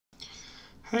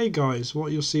Hey guys,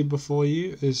 what you'll see before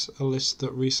you is a list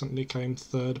that recently came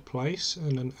third place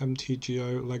in an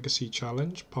MTGO Legacy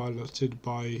Challenge piloted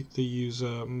by the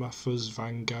user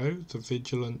Muffers_Van_Gogh. The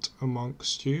vigilant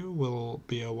amongst you will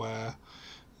be aware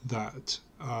that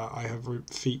I have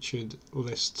featured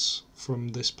lists from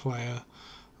this player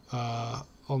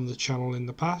on the channel in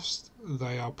the past.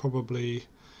 They are probably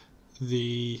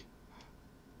the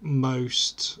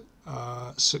most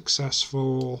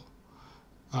successful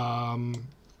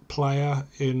player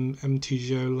in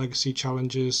MTGO Legacy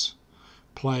Challenges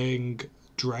playing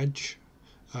Dredge,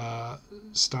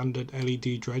 standard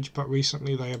LED Dredge, but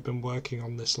recently they have been working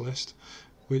on this list,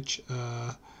 which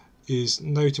is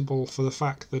notable for the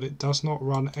fact that it does not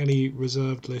run any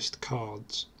reserved list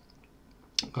cards.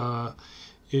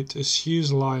 It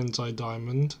eschews Lion's Eye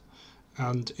Diamond,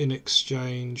 and in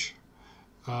exchange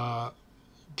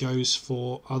goes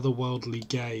for Otherworldly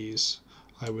Gaze,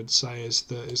 I would say, is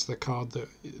the card that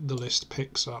the list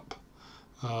picks up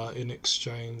in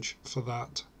exchange for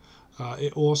that.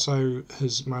 It also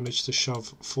has managed to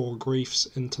shove 4 Griefs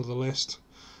into the list,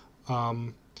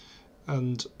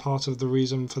 and part of the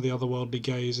reason for the Otherworldly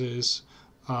Gaze is,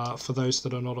 for those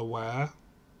that are not aware,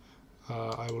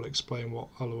 I will explain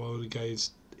what Otherworldly Gaze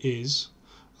is.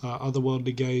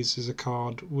 Otherworldly Gaze is a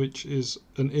card which is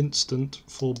an instant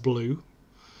for blue,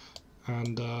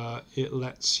 and it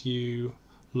lets you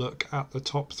look at the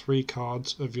top 3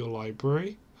 cards of your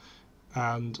library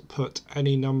and put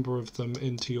any number of them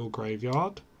into your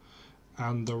graveyard,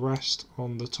 and the rest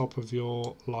on the top of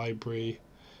your library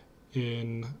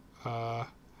in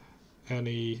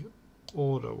any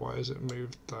order. Why has it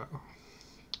moved that?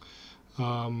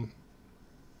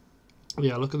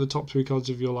 Yeah, look at the top 3 cards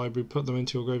of your library, put them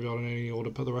into your graveyard in any order,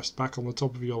 put the rest back on the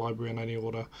top of your library in any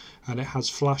order, and it has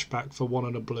flashback for 1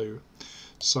 and a blue.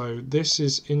 So this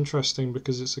is interesting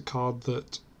because it's a card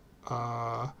that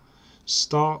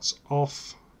starts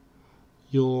off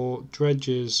your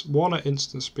dredges 1 at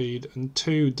instant speed, and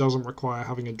 2 doesn't require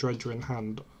having a dredger in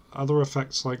hand. Other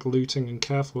effects like looting and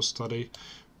careful study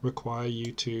require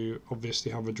you to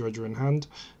obviously have a dredger in hand.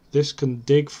 This can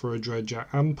dig for a dredger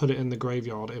and put it in the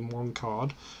graveyard in 1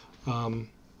 card,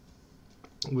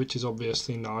 which is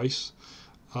obviously nice.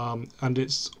 And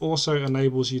it also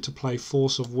enables you to play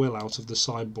Force of Will out of the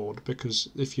sideboard, because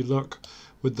if you look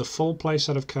with the full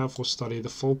playset of Careful Study, the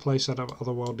full playset of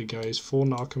Otherworldly Gaze, 4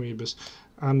 Narcomoebas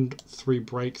and 3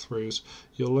 Breakthroughs,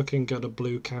 you're looking at a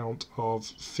blue count of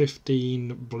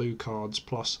 15 blue cards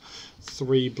plus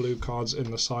 3 blue cards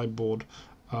in the sideboard,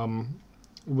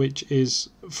 which is,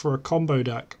 for a combo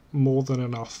deck, more than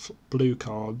enough blue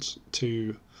cards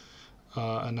to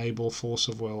enable Force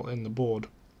of Will in the board.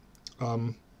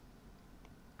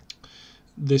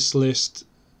 This list,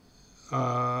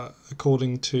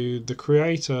 according to the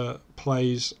creator,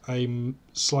 plays a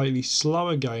slightly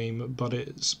slower game, but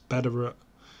it's better at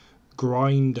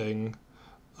grinding,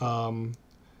 and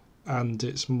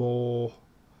it's more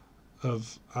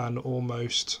of an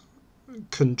almost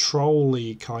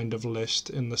control-y kind of list,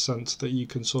 in the sense that you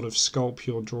can sort of sculpt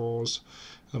your draws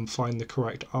and find the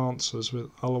correct answers with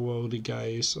Otherworldly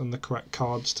Gaze and the correct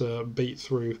cards to beat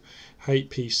through hate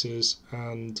pieces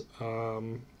and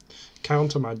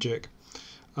counter magic,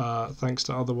 thanks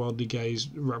to Otherworldly Gaze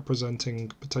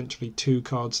representing potentially 2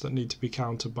 cards that need to be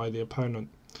countered by the opponent.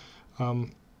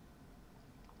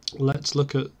 Let's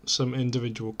look at some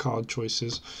individual card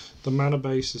choices. The mana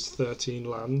base is 13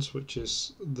 lands, which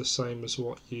is the same as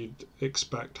what you'd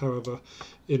expect. However,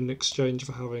 in exchange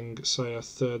for having, say, a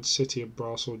 3rd City of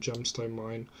Brass or Gemstone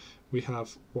Mine, we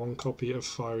have 1 copy of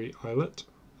Fiery Islet,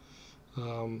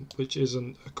 which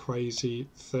isn't a crazy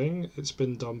thing. It's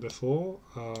been done before,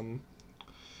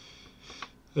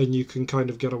 and you can kind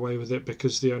of get away with it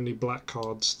because the only black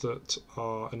cards that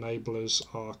are enablers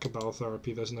are Cabal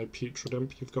Therapy. There's no Putrid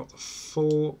Imp. You've got the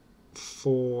full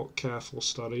 4 Careful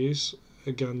Studies,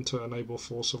 again to enable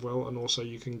Force of Will, and also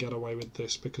you can get away with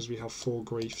this because we have 4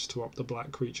 Griefs to up the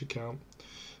black creature count.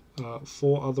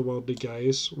 4 Otherworldly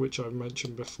Gaze, which I've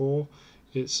mentioned before.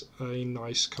 It's a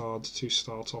nice card to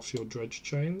start off your dredge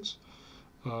chains.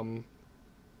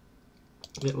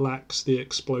 It lacks the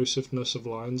explosiveness of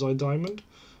Lion's Eye Diamond,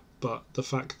 but the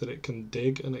fact that it can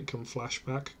dig and it can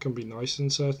flashback can be nice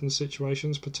in certain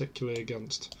situations, particularly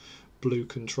against blue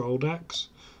control decks.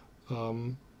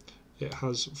 It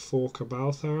has 4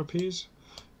 Cabal Therapies.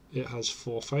 It has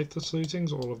 4 Faithless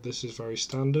Lootings. All of this is very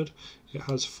standard. It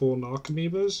has 4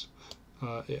 Narcomoebas.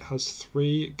 It has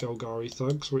 3 Golgari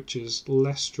Thugs, which is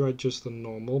less dredges than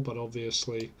normal, but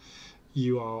obviously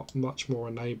you are much more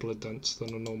enabler dense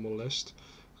than a normal list,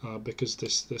 because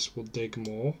this will dig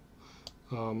more.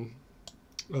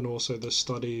 and also the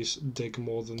studies dig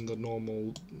more than the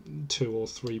normal 2 or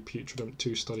 3 Putrid Imp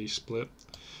 2 study split.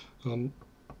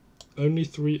 Only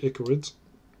 3 Icarids,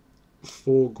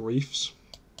 4 Griefs.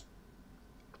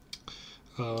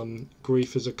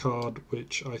 Grief is a card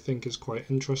which I think is quite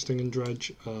interesting in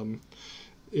Dredge.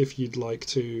 If you'd like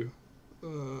to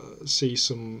see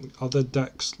some other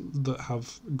decks that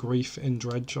have Grief in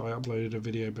Dredge, I uploaded a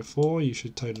video before. You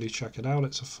should totally check it out.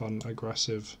 It's a fun,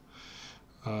 aggressive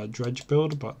Dredge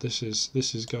build, but this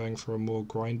is going for a more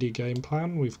grindy game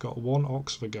plan. We've got 1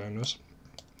 Oxvagonus,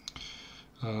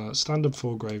 standard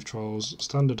 4 Grave Trolls,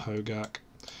 standard Hogak,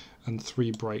 and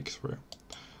 3 Breakthrough.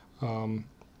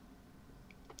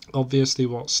 Obviously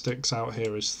what sticks out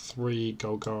here is 3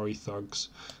 Golgari Thugs.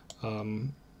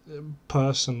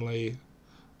 Personally,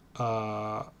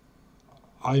 I'm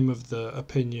of the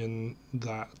opinion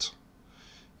that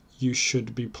you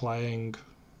should be playing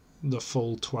the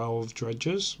full 12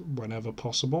 Dredges whenever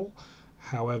possible.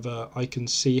 However, I can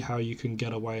see how you can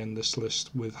get away in this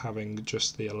list with having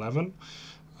just the 11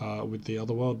 with the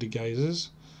Otherworldly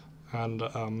Gazes. And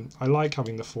I like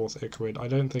having the 4th Icarid. I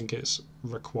don't think it's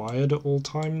required at all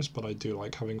times, but I do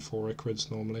like having 4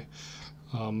 Icarids normally.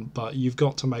 But you've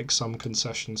got to make some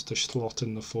concessions to slot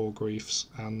in the 4 Griefs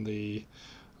and the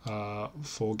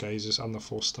 4 Gazes and the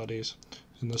 4 Studies.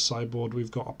 In the sideboard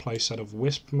we've got a playset of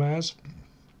Wisp Mares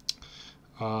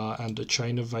and a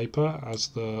Chain of Vapor as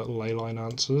the Leyline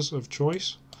answers of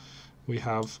choice. We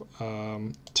have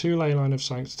 2 Leyline of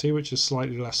Sanctity, which is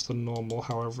slightly less than normal,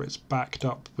 however it's backed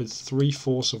up with 3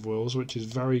 Force of Wills, which is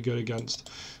very good against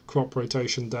crop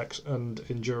rotation decks and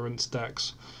endurance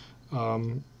decks.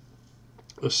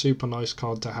 A super nice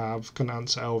card to have, can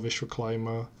answer Elvish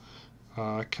Reclaimer,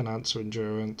 can answer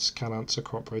endurance, can answer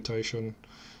crop rotation.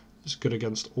 It's good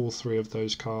against all 3 of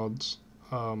those cards.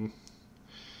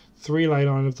 3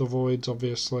 Leyline of the Voids,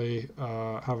 obviously.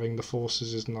 Having the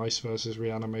Forces is nice versus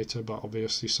Reanimator, but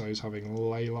obviously so is having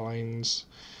Leylines.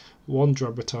 1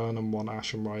 Dread Return and 1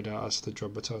 Ashen Rider as the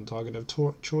Dread Return target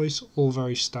of choice, all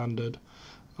very standard.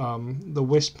 The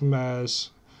Wisp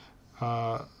Mares,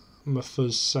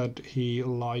 Mufuz said he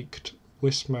liked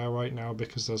Wisp-Mare right now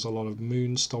because there's a lot of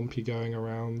Moon Stompy going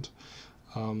around,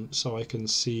 so I can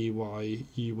see why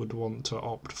you would want to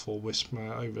opt for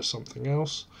Wisp-Mare over something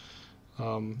else.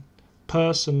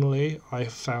 Personally, I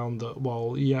have found that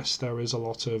while yes, there is a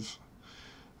lot of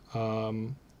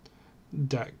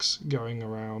decks going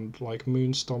around like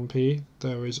Moon Stompy,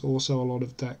 there is also a lot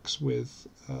of decks with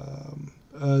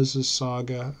Urza's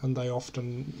Saga, and they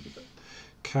often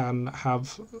can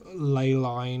have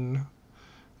Leyline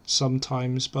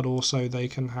sometimes, but also they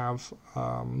can have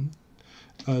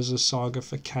Urza's Saga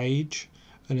for Cage,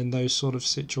 and in those sort of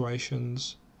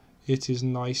situations it is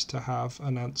nice to have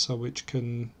an answer which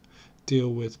can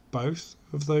deal with both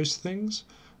of those things.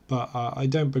 But I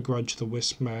don't begrudge the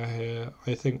Wisp-Mare here.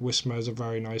 I think Wisp-Mare is a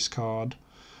very nice card.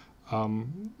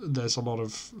 There's a lot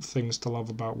of things to love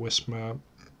about Wisp-Mare.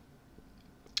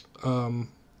 I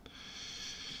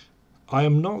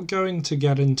am not going to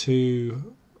get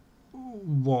into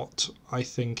what I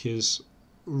think is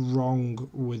wrong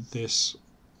with this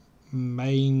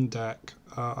main deck.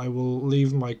 I will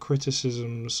leave my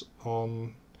criticisms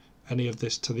on any of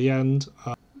this to the end.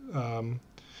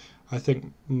 I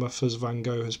think Mufuz Van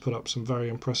Gogh has put up some very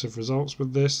impressive results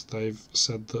with this. They've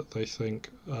said that they think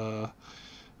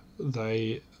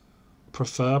they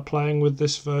prefer playing with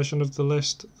this version of the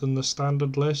list than the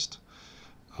standard list,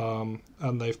 and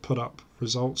they've put up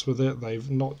results with it. They've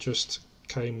not just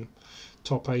came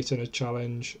top 8 in a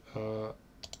challenge,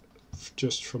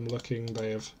 just from looking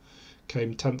they have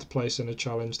came 10th place in a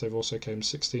challenge, they've also came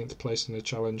 16th place in a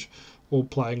challenge, all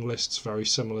playing lists very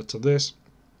similar to this.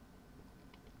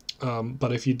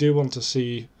 But if you do want to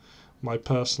see my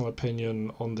personal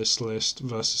opinion on this list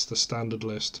versus the standard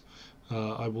list,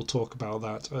 I will talk about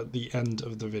that at the end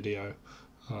of the video.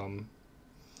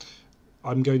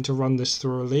 I'm going to run this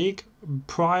through a league.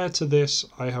 Prior to this,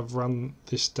 I have run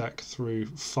this deck through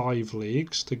 5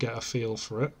 leagues to get a feel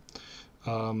for it.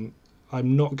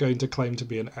 I'm not going to claim to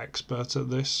be an expert at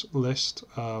this list.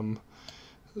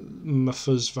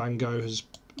 Mufuz Van Gogh has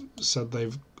said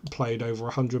they've played over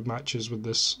 100 matches with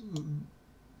this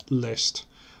list.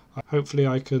 Hopefully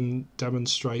I can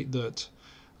demonstrate that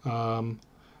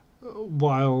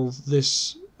while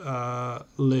this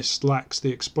list lacks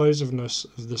the explosiveness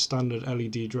of the standard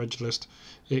LED Dredge list,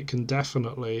 it can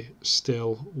definitely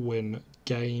still win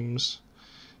games,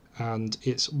 and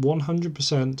it's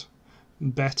 100%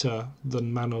 better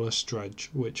than Manaless Dredge,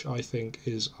 which I think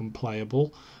is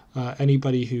unplayable.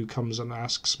 Anybody who comes and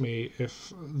asks me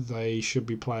if they should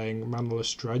be playing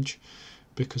Manaless Dredge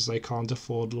because they can't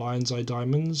afford Lion's Eye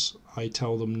Diamonds, I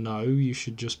tell them no, you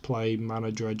should just play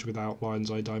Mana Dredge without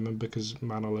Lion's Eye Diamond, because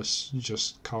Manaless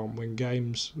just can't win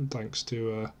games thanks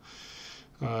to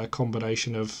a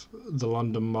combination of the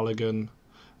London Mulligan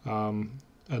and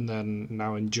then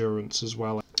now Endurance as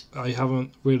well. I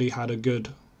haven't really had a good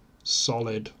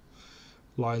solid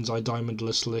Lion's Eye Diamond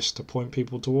list to point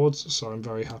people towards, so I'm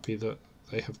very happy that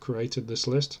they have created this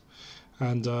list.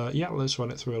 And yeah, let's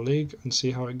run it through a league and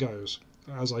see how it goes.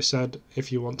 As I said,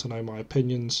 if you want to know my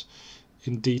opinions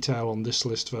in detail on this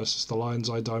list versus the Lion's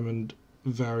Eye Diamond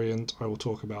variant, I will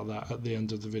talk about that at the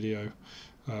end of the video.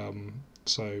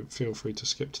 So feel free to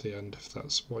skip to the end if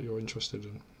that's what you're interested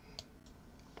in.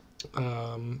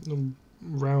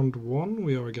 Round 1,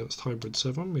 we are against Hybrid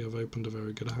 7. We have opened a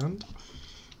very good hand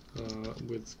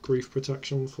with Grief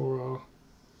Protection for our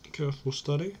Careful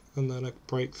Study, and then a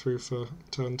Breakthrough for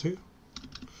turn 2.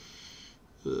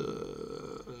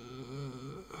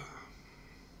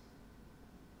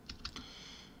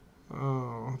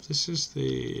 Oh, this is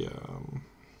the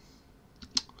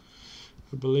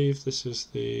I believe this is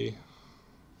the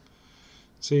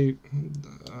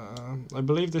I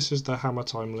believe this is the Hammer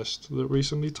Time list that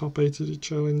recently top 8'd a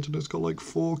challenge, and it's got like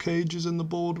 4 cages in the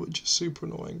board, which is super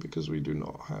annoying because we do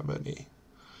not have any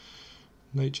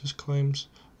Nature's Claims.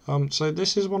 So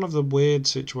this is one of the weird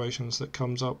situations that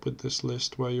comes up with this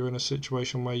list, where you're in a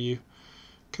situation where you're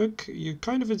kind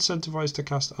of incentivized to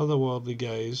cast Otherworldly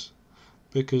Gaze,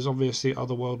 because obviously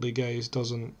Otherworldly Gaze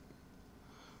doesn't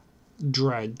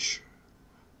dredge,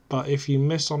 but if you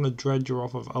miss on a dredger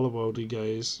off of Otherworldly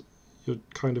Gaze, you're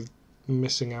kind of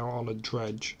missing out on a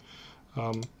dredge.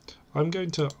 I'm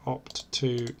going to opt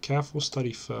to Careful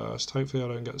Study first. Hopefully I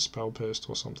don't get Spell Pierced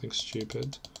or something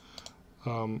stupid.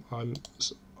 I'm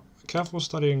Careful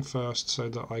Studying first so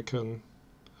that I can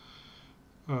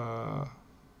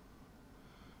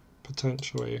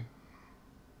potentially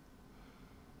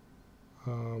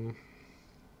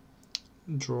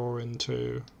draw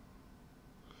into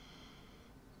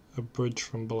a bridge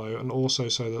from below, and also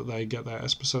so that they get their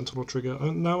Esper Sentinel trigger.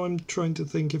 Now I'm trying to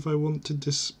think if I want to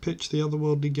pitch the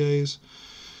Otherworldly Gaze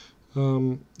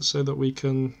so that we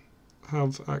can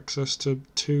have access to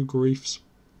 2 Griefs.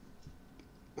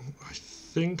 I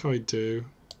think I do.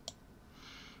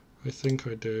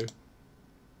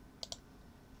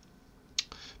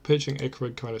 Pitching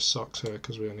Icarid kind of sucks here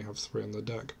because we only have 3 in the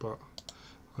deck, but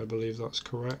I believe that's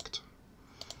correct.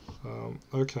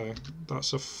 Okay,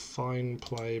 that's a fine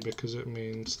play because it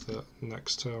means that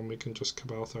next turn we can just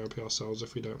Cabal Therapy ourselves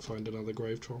if we don't find another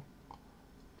Grave Troll.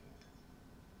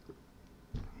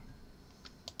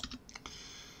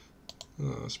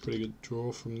 That's a pretty good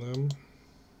draw from them.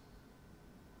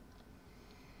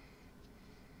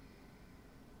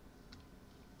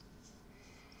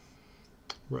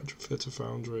 Retrofitter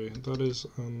Foundry. That is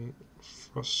a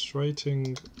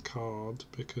frustrating card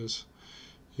because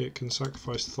it can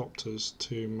sacrifice Thopters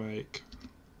to make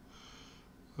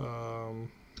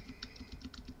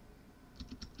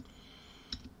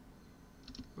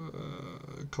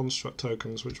construct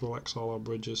tokens, which will exile our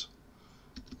bridges.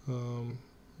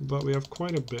 But we have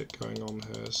quite a bit going on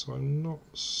here, so I'm not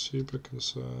super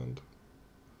concerned.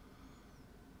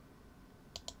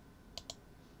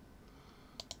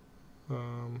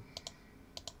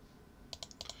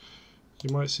 You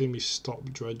might see me stop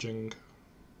dredging.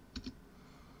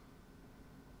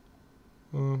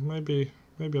 Maybe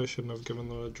I shouldn't have given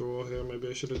them a draw here. Maybe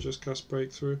I should have just cast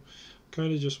Breakthrough.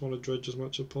 Kind of just want to dredge as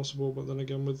much as possible, but then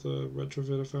again with the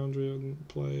Retrofitter Foundry in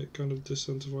play, it kind of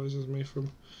disincentivizes me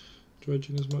from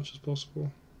dredging as much as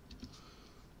possible.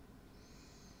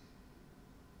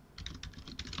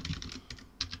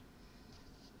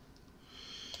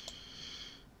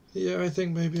 Yeah, I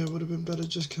think maybe I would have been better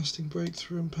just casting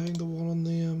Breakthrough and paying the 1 on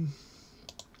the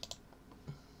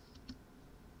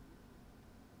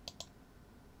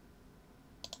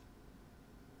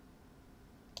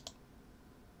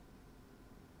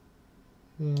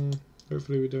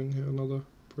hopefully we don't hit another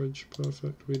bridge.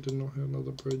 Perfect, we did not hit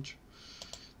another bridge.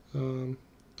 You'll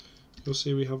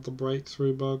see we have the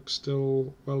Breakthrough bug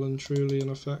still well and truly in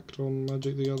effect on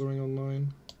Magic the Gathering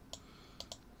Online.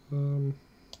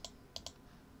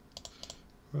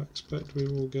 I expect we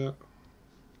will get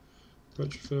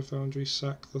Retrofitter Foundry,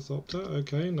 sack the Thopter.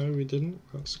 Okay, no we didn't.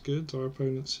 That's good. Our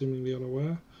opponent's seemingly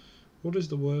unaware. What is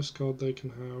the worst card they can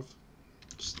have?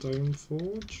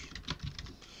 Stoneforge?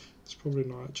 It's probably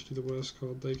not actually the worst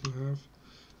card they can have,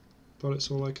 but it's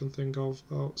all I can think of.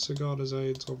 Oh, Sigarda's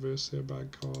Aid's obviously a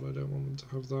bad card. I don't want them to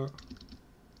have that.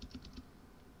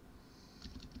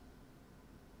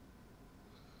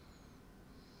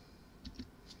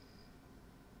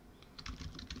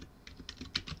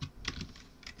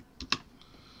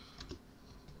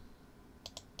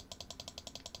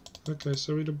 Okay,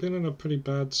 so we'd have been in a pretty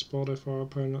bad spot if our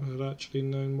opponent had actually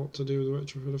known what to do with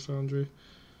the Retrofitter Foundry.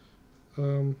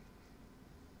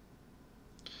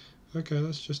 Okay,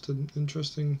 that's just an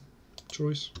interesting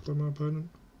choice by my opponent.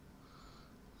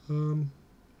 I'm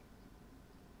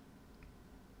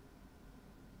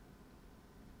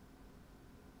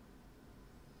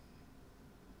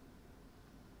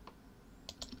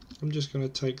just going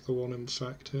to take the one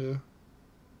infect here.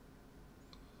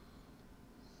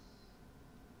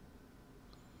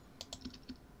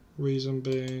 Reason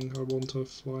being, I want a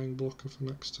flying blocker for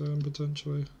next turn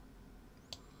potentially.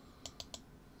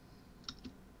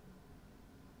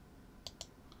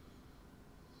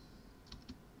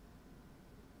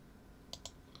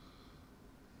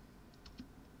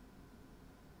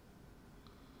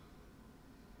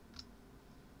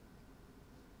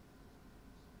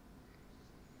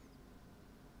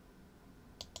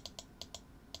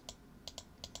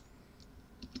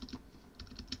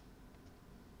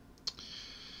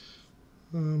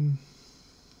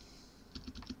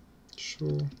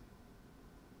 Sure.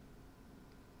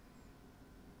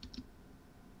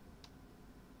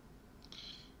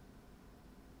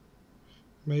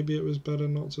 Maybe it was better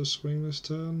not to swing this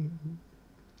turn.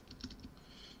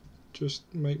 Just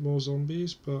make more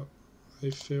zombies, but I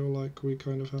feel like we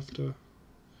kind of have to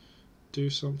do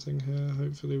something here.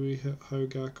 Hopefully we hit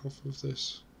Hogak off of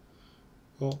this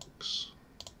Ox.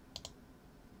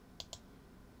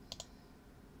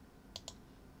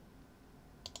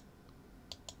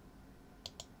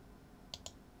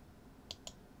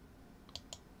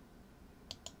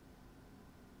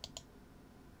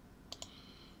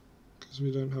 Because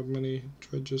we don't have many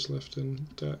dredges left in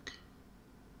deck.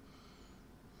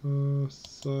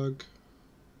 Thug.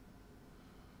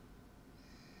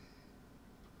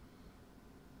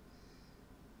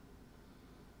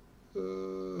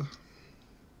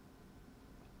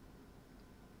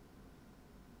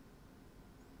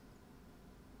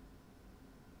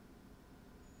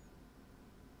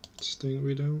 Sting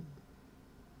we don't.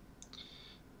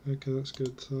 Okay, that's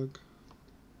good, Thug.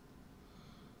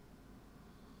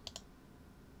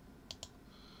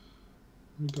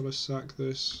 We've got to sack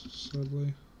this,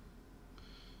 sadly.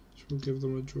 Which will give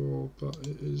them a draw, but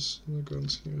it is, in the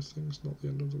grand scheme of things, not the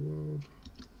end of the world.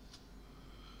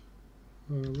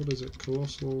 What is it?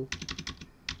 Colossal.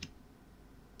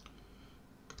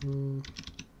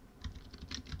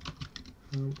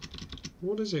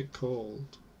 What is it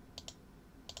called?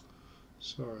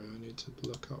 Sorry, I need to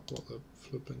look up what the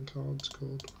flipping card's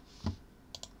called.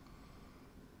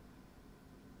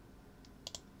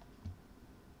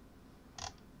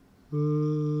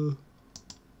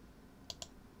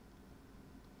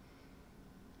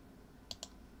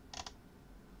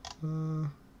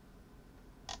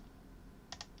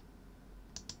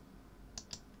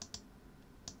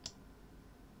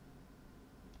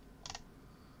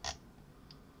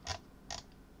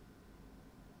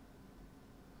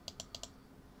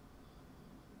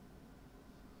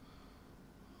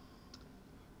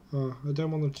 I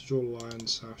don't want them to draw Lion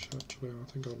Sash, actually.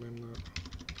 I think I'll name that.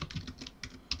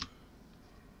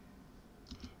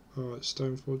 Oh, it's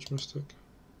Stoneforge Mystic.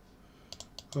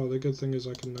 Oh, the good thing is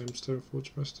I can name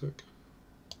Stoneforge Mystic.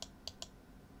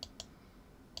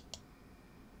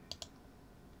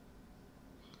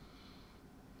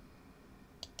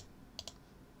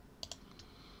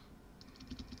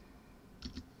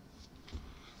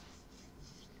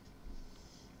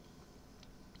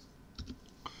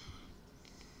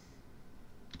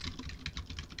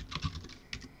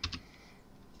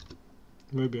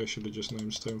 Maybe I should have just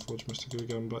named Stoneforge Mystic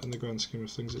again, but in the grand scheme of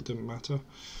things it didn't matter.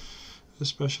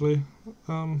 Especially,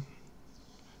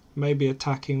 maybe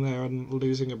attacking there and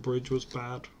losing a bridge was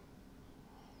bad.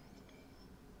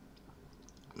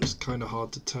 It's kind of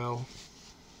hard to tell.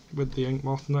 With the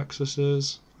Inkmoth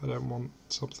Nexuses, I don't want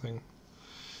something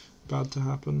bad to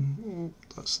happen. Ooh,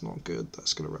 that's not good.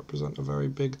 That's going to represent a very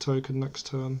big token next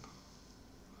turn.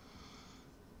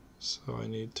 So I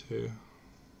need to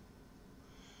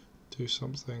do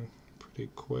something pretty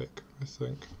quick, I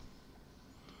think.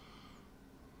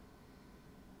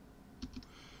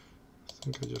 I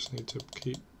think I just need to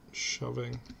keep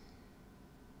shoving.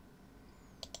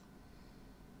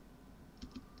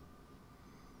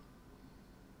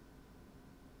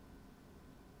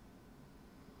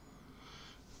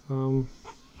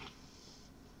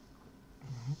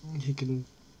 He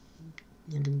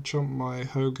can chump my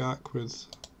Hogak with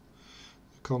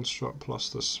the Construct plus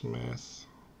the Smith,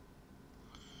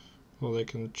 or they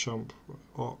can chump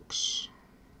Ox,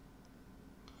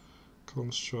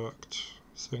 Construct,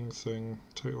 thing,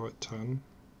 take like 10.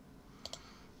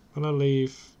 I'm gonna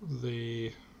leave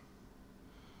the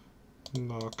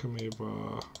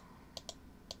Narcomoeba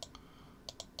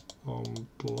on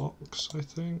blocks, I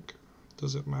think.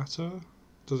 Does it matter?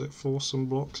 Does it force some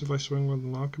blocks if I swing with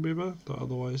an Archimedes that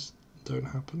otherwise don't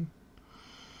happen?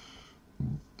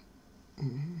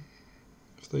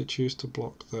 If they choose to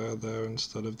block there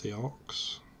instead of the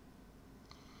Ox.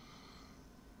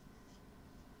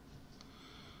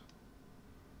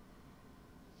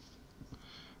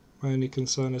 My only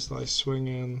concern is that I swing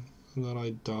in and then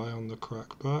I die on the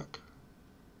crackback.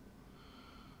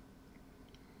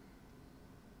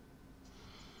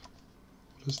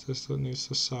 What is this that needs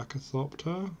to sack a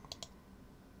Thopter?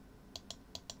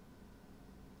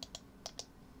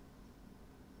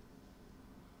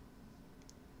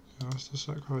 Yeah, I have to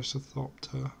sacrifice a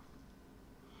Thopter.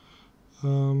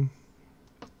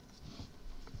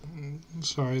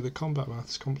 Sorry, the combat math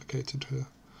is complicated here.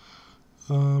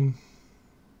 I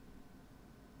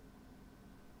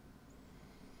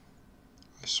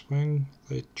swing,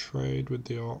 they trade with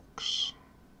the Ox.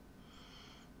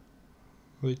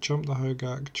 They chump the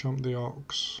Hogak, chump the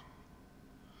Ox.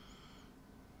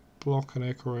 Block an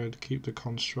Icarid, keep the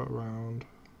construct round.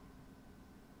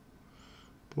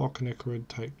 Block an Icarid,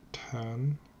 take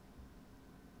 10.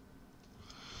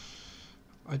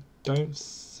 I don't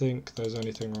think there's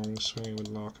anything wrong with swinging with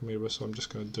an Archimedes, so I'm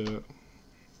just going to do it.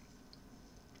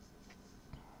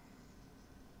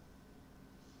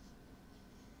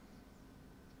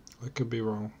 I could be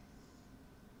wrong.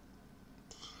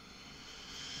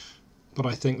 But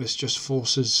I think this just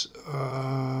forces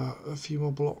a few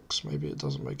more blocks. Maybe it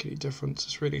doesn't make any difference.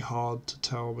 It's really hard to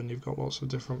tell when you've got lots of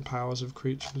different powers of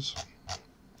creatures.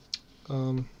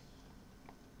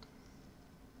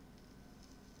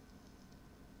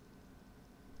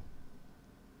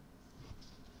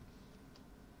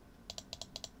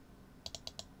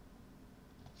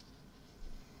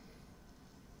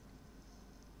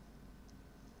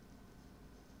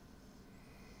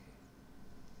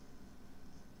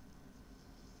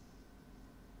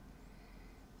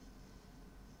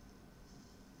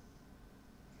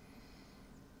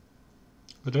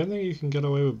 I don't think you can get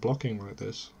away with blocking like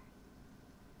this.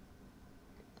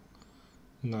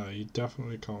 No, you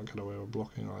definitely can't get away with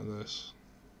blocking like this.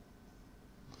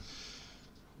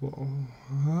 What?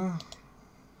 Huh?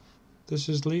 This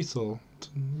is lethal.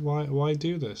 Why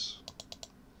do this?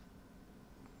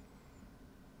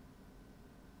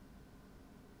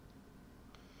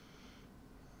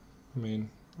 I mean,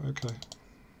 okay.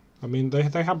 I mean,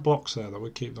 they have blocks there that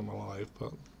would keep them alive,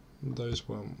 but those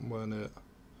weren't it.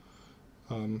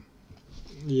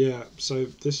 Yeah, so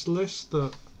this list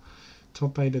that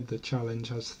top aided the challenge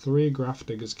has 3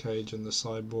 Grafdigger's Cage in the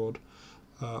sideboard.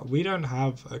 We don't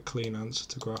have a clean answer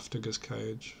to Grafdigger's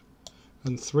Cage,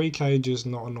 and 3 cages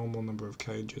not a normal number of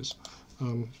cages.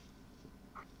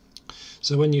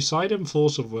 So when you side in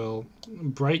Force of Will,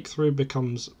 Breakthrough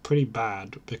becomes pretty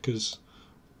bad because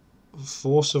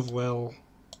Force of Will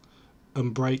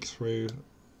and Breakthrough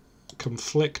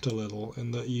conflict a little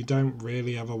in that you don't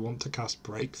really ever want to cast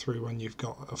Breakthrough when you've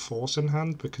got a Force in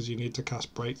hand, because you need to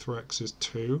cast Breakthrough X's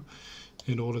 2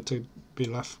 in order to be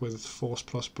left with Force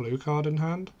plus blue card in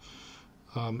hand,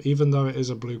 even though it is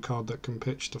a blue card that can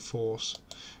pitch to Force,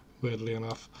 weirdly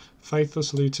enough.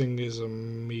 Faithless Looting is a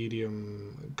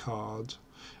medium card,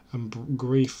 and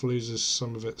Grief loses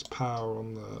some of its power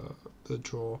on the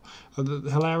draw.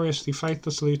 Hilariously,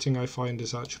 Faithless Looting I find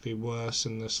is actually worse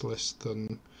in this list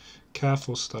than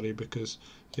Careful Study because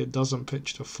it doesn't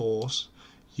pitch to Force,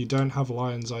 you don't have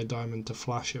Lion's Eye Diamond to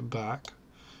flash it back,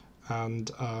 and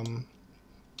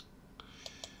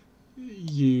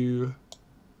you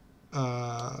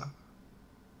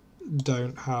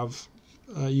don't have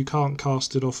you can't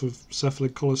cast it off of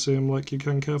Cephalid Colosseum like you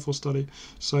can Careful Study.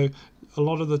 So a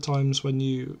lot of the times when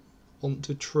you want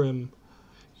to trim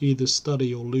either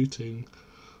Study or Looting,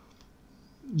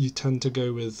 you tend to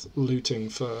go with Looting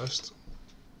first.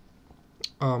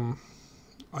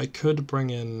 I could bring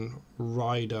in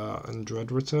Rider and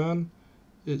Dread Return.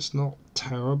 It's not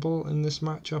terrible in this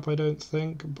matchup, I don't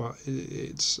think, but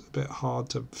it's a bit hard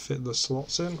to fit the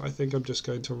slots in. I think I'm just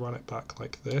going to run it back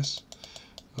like this.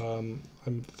 I'm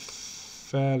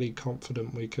fairly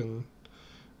confident we can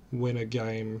win a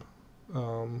game.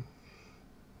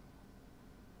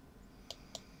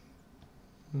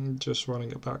 Just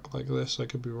running it back like this, I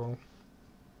could be wrong.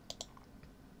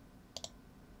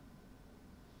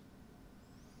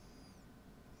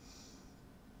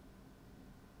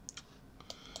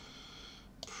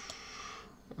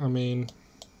 I mean,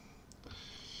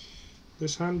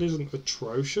 this hand isn't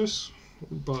atrocious,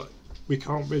 but we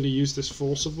can't really use this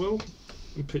Force of Will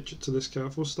and pitch it to this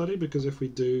Careful Study, because if we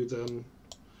do, then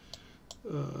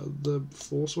the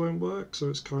Force won't work, so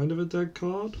it's kind of a dead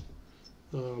card.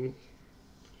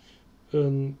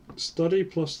 And study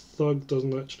plus thug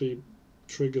doesn't actually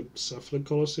trigger Cephalid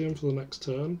Colosseum for the next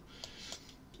turn.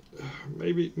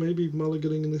 Maybe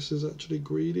mulliganing this is actually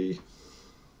greedy.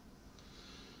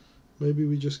 Maybe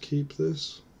we just keep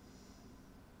this.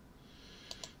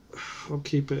 I'll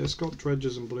keep it. It's got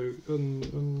dredges and blue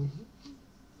and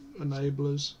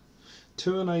enablers.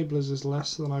 2 enablers is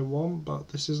less than I want, but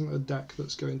this isn't a deck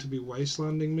that's going to be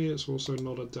wastelanding me. It's also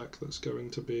not a deck that's going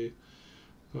to be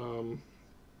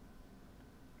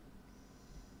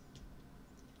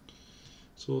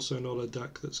it's also not a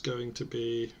deck that's going to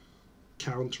be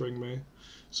countering me,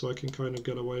 so I can kind of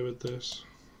get away with this.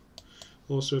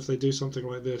 Also, if they do something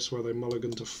like this where they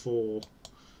mulligan to 4,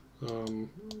 trying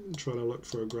to look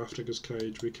for a Grafdigger's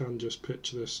Cage, we can just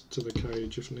pitch this to the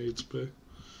cage if needs be.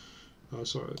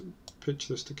 Sorry, pitch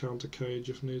this to counter cage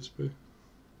if needs be.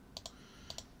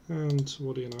 And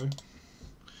what do you know?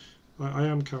 I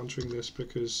am countering this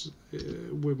because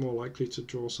we're more likely to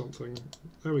draw something.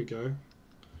 There we go.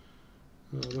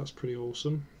 That's pretty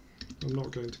awesome. I'm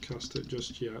not going to cast it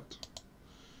just yet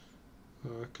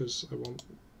because I want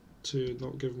to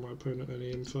not give my opponent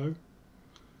any info.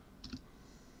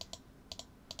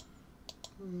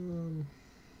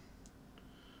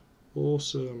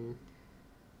 Awesome.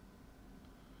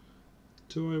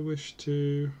 Do I wish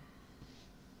to...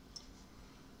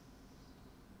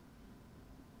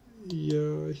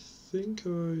 Yeah, I think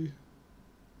I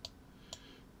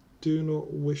do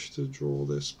not wish to draw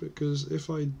this, because if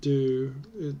I do,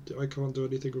 I can't do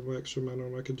anything with my extra mana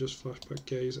and I can just flashback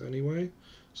gaze anyway.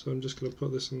 So I'm just going to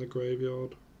put this in the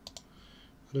graveyard.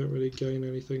 I don't really gain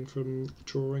anything from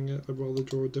drawing it. I'd rather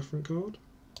draw a different card.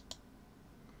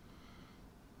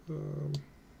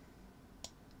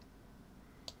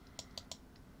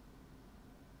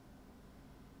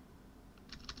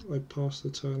 I pass the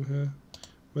turn here.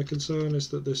 My concern is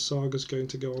that this Saga's going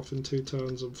to go off in 2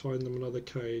 turns and find them another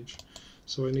cage,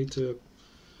 so I need to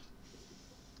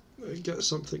get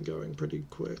something going pretty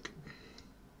quick.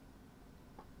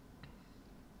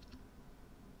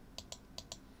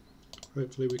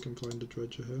 Hopefully we can find a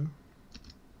dredger here.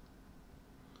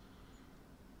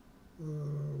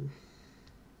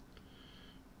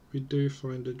 We do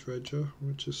find a dredger,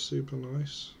 which is super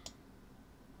nice.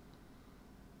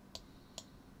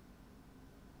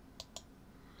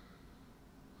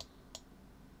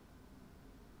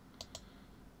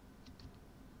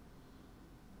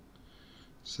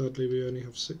 Sadly, we only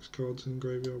have 6 cards in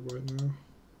graveyard right now.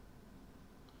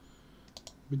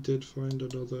 We did find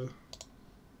another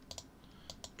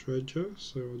dredger,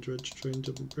 so I'll dredge train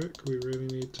double brick. We really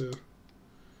need to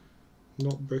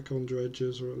not brick on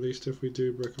dredges, or at least if we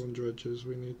do brick on dredges,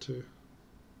 we need to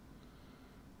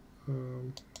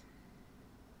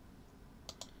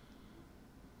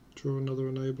draw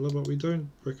another enabler, but we don't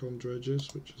brick on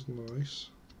dredges, which is nice.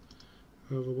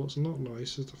 However, what's not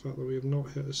nice is the fact that we have not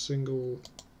hit a single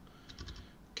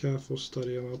careful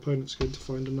study, and our opponent's going to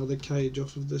find another cage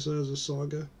off of this Urza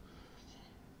Saga.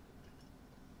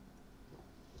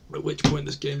 At which point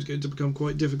this game is going to become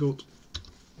quite difficult.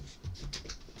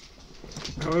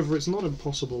 However, it's not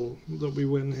impossible that we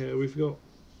win here. We've got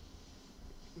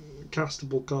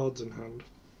castable cards in hand.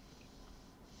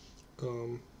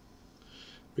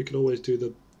 We could always do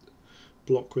the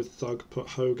block with Thug, put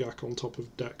Hogak on top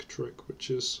of deck trick,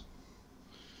 which is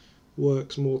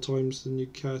works more times than you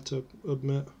care to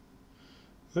admit.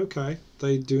 Okay,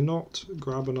 they do not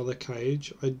grab another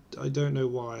cage. I don't know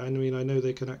why. I mean, I know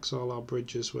they can exile our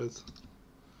bridges with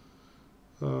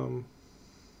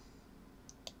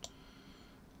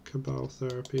Cabal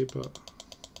Therapy, but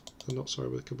not sorry,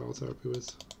 with Cabal Therapy,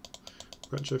 with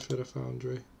Retrofitter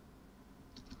Foundry.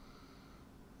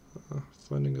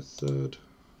 Finding a third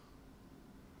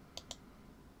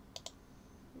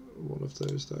one of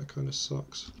those there kind of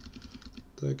sucks.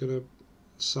 They're gonna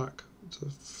sack the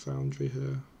Foundry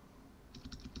here,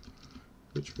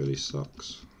 which really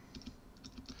sucks.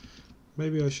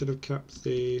 Maybe I should have kept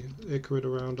the Icarid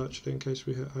around actually in case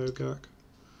we hit Hogak.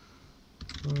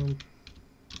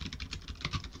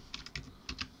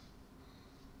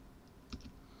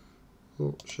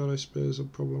 Oh, Shadow Spear is a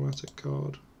problematic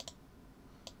card.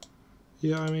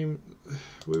 Yeah, I mean,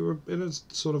 we were in a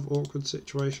sort of awkward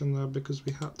situation there because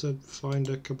we had to find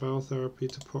a Cabal Therapy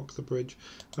to proc the bridge.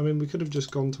 I mean, we could have just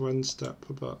gone to end step,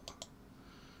 but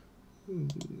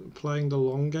playing the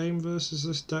long game versus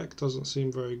this deck doesn't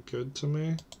seem very good to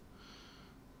me.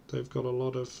 They've got a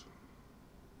lot of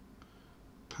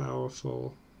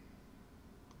powerful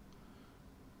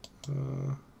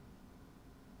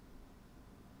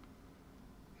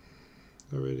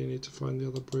I really need to find the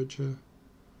other bridge here.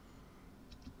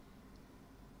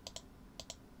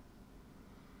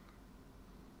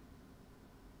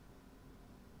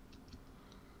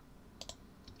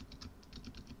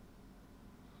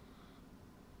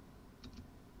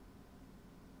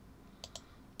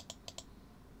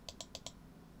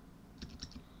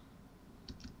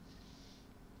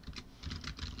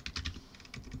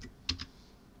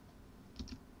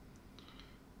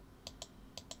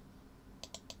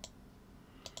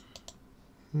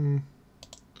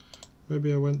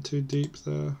 Maybe I went too deep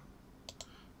there.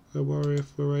 I worry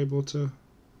if we're able to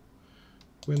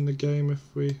win the game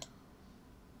if we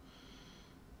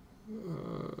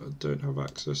don't have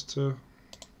access to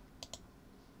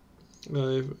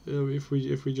if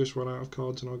we just run out of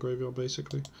cards in our graveyard,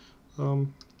 basically.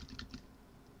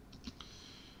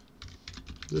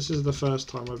 This is the first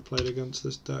time I've played against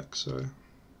this deck, so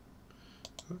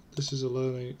this is a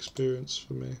learning experience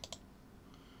for me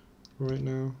right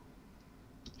now.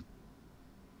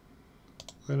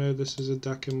 I know this is a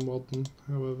deck in Modern,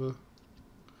 however...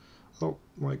 Oh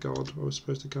my god, I was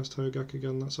supposed to cast Hogak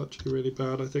again. That's actually really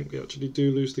bad. I think we actually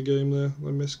do lose the game there. I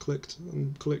misclicked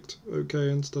and clicked OK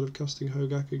instead of casting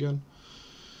Hogak again.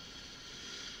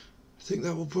 I think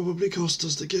that will probably cost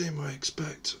us the game, I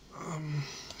expect.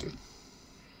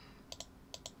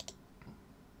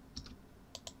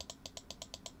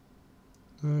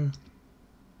 No.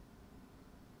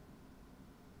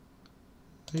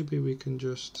 Maybe we can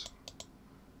just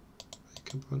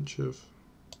make a bunch of...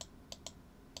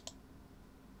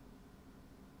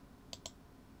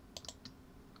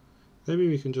 Maybe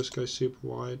we can just go super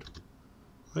wide.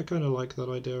 I kind of like that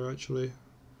idea, actually.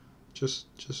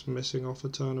 Just missing off a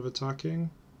turn of attacking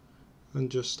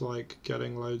and just like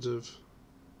getting loads of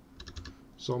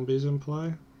zombies in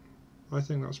play. I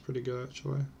think that's pretty good,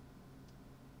 actually.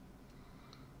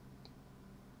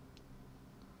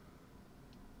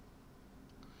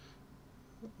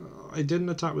 I didn't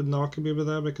attack with Narcomoeba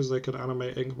there because they could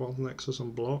animate Inkmoth Nexus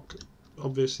and block.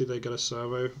 Obviously they get a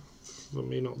servo for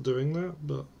me not doing that,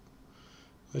 but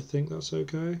I think that's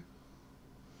okay.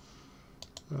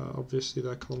 Obviously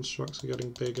their constructs are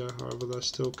getting bigger, however they're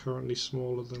still currently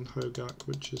smaller than Hogak,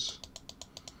 which is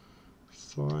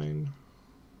fine.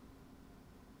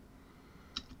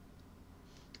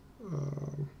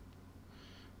 I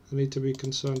need to be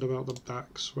concerned about the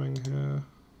backswing here.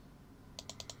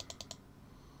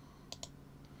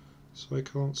 So I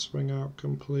can't swing out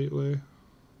completely.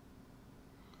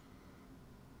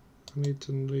 I need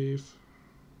to leave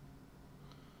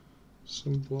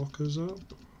some blockers up.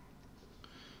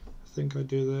 I think I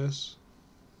do this.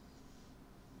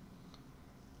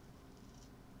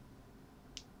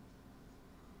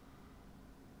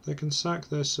 They can sack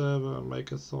their server and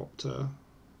make a Thopter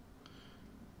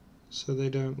so they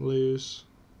don't lose,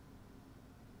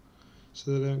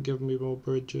 so they don't give me more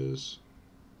bridges.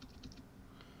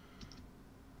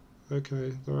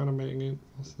 Okay, they're animating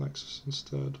Inkmoth Nexus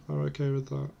instead. I'm okay with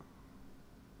that.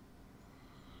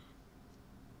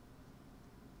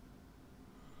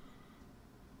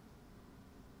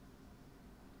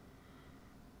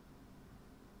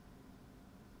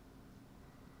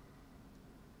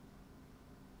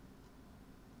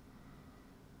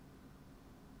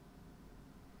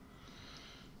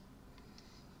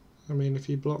 I mean, if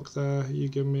you block there, you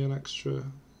give me an extra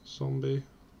zombie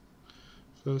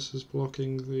versus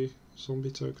blocking the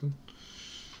zombie token.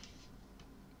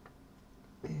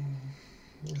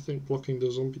 I think blocking the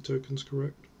zombie token is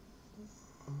correct.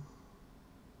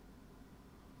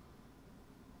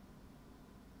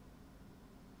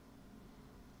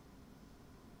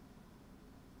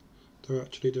 They're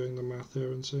actually doing the math here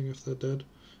and seeing if they're dead.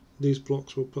 These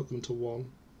blocks will put them to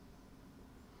 1.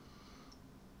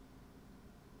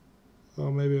 Oh,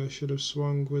 maybe I should have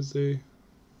swung with the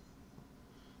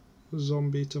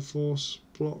zombie to force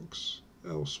blocks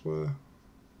elsewhere.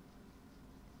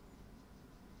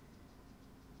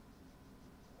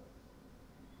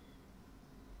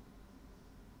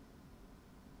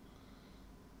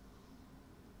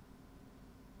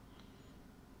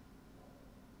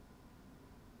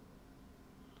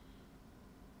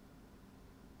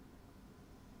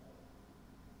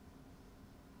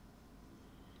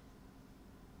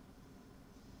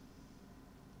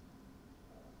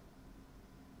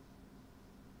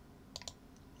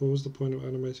 What was the point of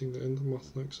animating the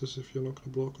Inkmoth Nexus if you're not going to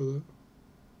block with it?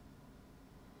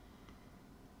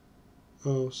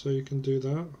 Oh, so you can do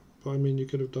that? But I mean, you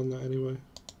could have done that anyway.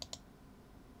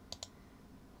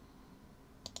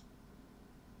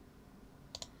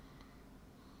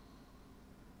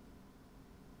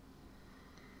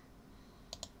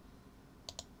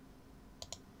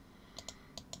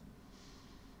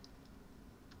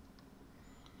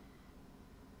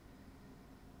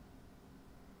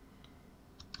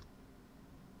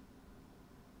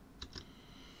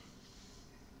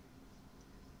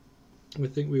 I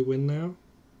think we win now.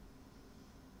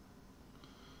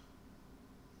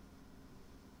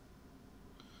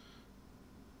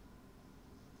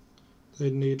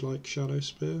 They'd need like Shadow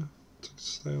Spear to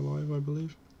stay alive, I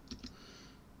believe.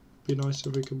 Be nice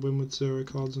if we could win with 0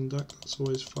 cards in deck, that's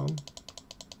always fun.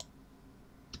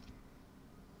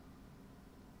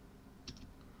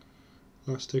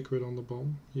 Last Icarid on the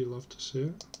bottom. You love to see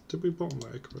it. Did we bottom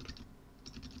that Icarid?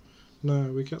 No,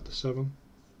 we kept the 7.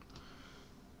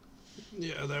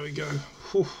 Yeah, there we go.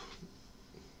 Whew.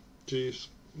 Jeez,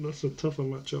 that's a tougher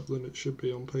matchup than it should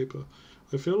be on paper.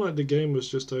 I feel like the game was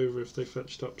just over if they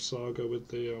fetched up Saga with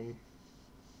the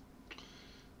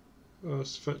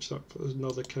fetched up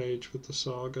another cage with the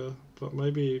Saga, but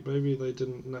maybe they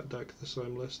didn't net deck the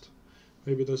same list.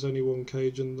 Maybe there's only one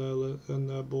cage in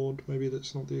their board. Maybe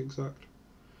that's not the exact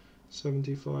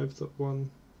 75 that won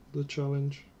the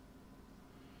challenge.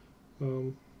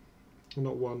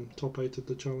 Not won, top 8'd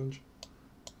the challenge.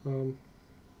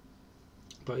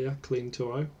 But yeah, clean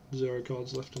 2-0. 0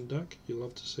 cards left in deck. You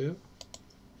love to see it.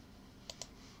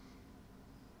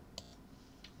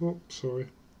 Oh, sorry.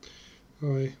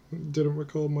 I didn't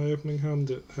record my opening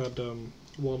hand. It had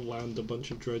 1 land, a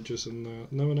bunch of dredges, and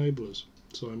no enablers.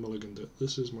 So I mulliganed it.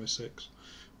 This is my 6,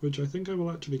 which I think I will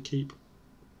actually keep.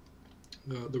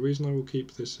 The reason I will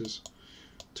keep this is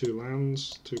 2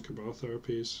 lands, 2 Cabal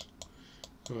Therapies.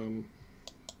 In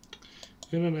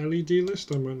an LED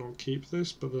list I might not keep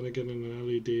this, but then again in an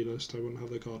LED list I wouldn't have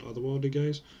the card Otherworldly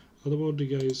Gaze. Otherworldly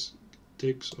Gaze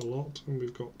digs a lot, and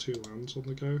we've got 2 lands on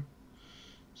the go.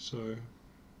 So,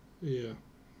 yeah.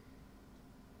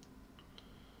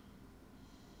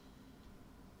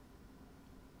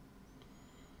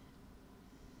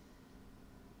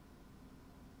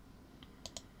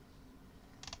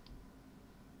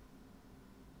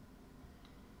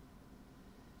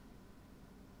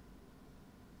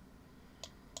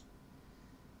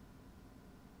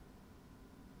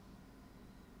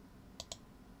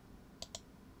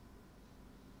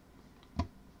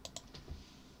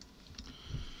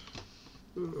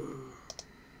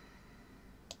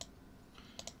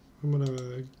 I'm going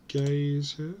to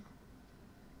gaze here.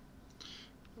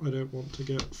 I don't want to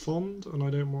get fond and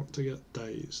I don't want to get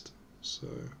dazed, so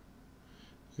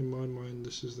in my mind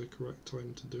this is the correct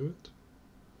time to do it.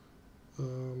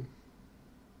 I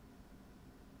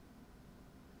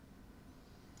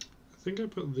think I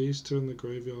put these 2 in the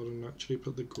graveyard and actually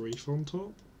put the grief on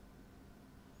top.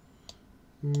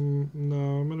 No,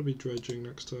 I'm going to be dredging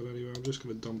next turn anyway. I'm just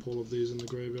going to dump all of these in the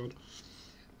graveyard.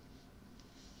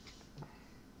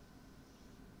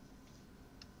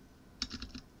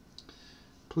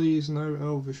 Please, no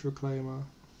Elvish Reclaimer.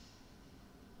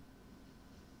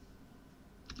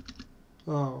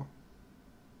 Oh.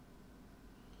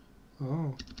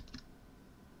 Oh.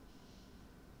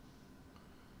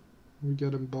 We're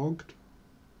getting bogged.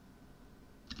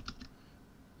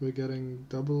 We're getting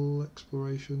double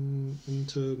exploration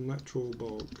into natural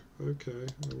bog. Okay,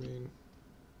 I mean,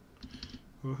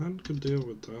 our hand could deal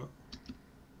with that.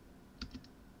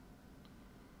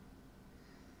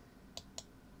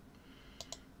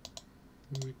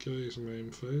 We gaze main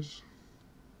phase.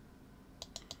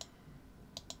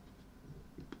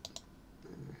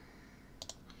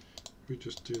 We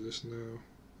just do this now.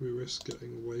 We risk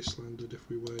getting wastelanded if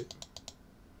we wait.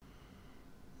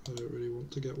 I don't really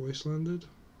want to get wastelanded.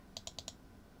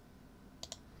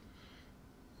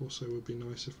 Also, it would be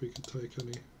nice if we could take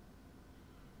any.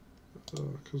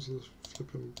 Because of the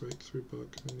flipping breakthrough bug,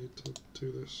 I need to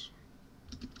do this.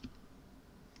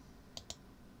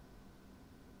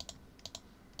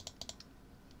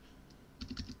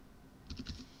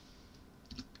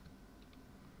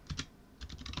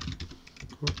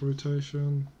 Crop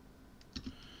rotation.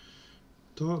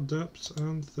 Dark Depths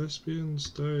and Thespian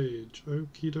Stage.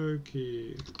 Okie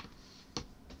dokie.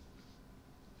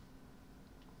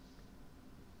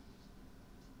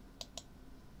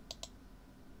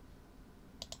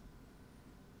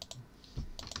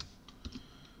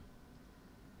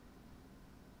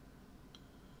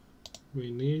 We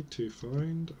need to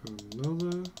find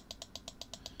another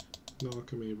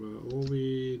Narcomoeba or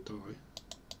we die.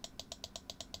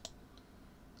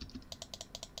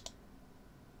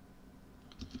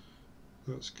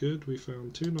 That's good, we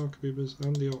found 2 Narcomoebas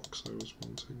and the Ox I was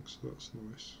wanting, so that's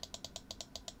nice.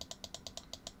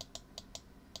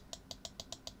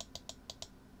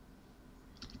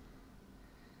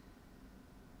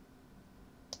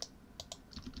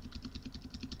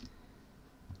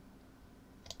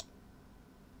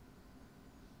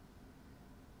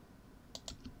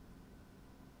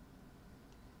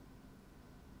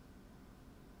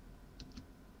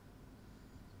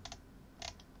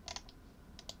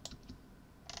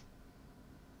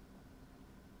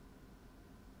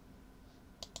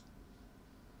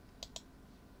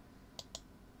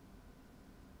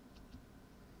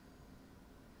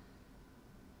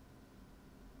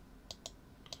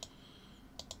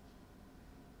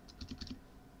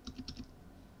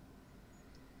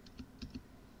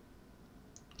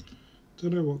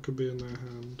 Don't know what could be in their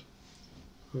hand.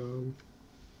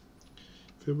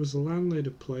 If it was the land, they'd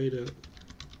have played it.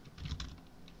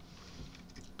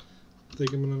 They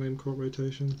give them a name crop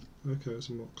rotation. Okay, it's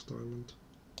a Mox Diamond.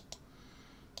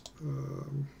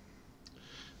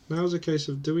 Now it's a case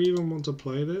of, do we even want to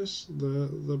play this?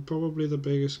 Probably the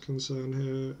biggest concern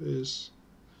here is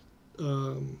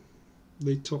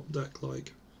the top deck,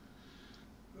 like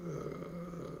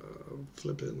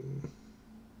flipping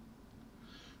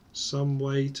some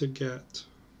way to get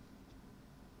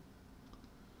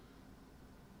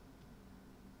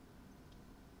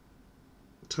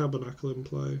Tabernacle in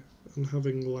play, and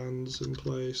having lands in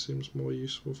play seems more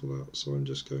useful for that, so I'm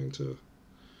just going to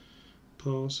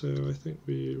pass here. I think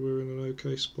we're in an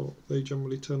okay spot. They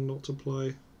generally tend not to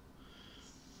play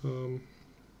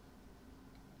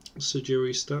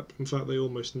Sajiri Step. In fact, they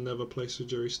almost never play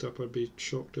Sajiri Step. I'd be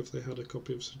shocked if they had a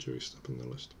copy of Sajiri Step in their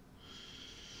list.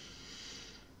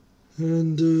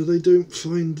 And they don't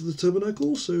find the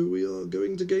Tabernacle, so we are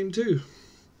going to game 2.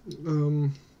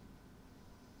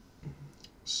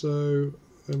 So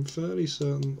I'm fairly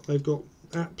certain. I've got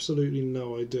absolutely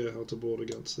no idea how to board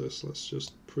against this. Let's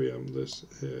just preempt this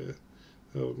here.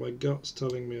 My gut's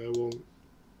telling me I want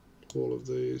all of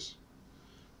these.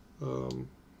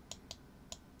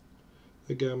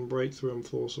 Again, Breakthrough and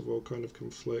Force of all kind of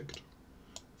conflict.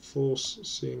 Force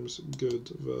seems good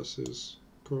versus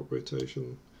Crop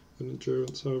Rotation and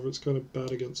Endurance, however it's kind of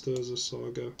bad against Urza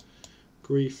Saga.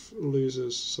 Grief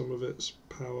loses some of its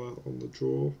power on the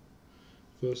draw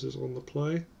versus on the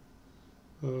play.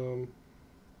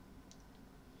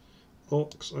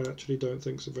 Ox I actually don't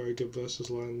think is very good versus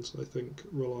lands. I think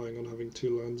relying on having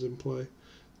 2 lands in play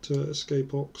to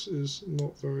escape Ox is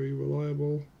not very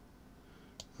reliable.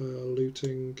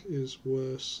 Looting is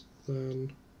worse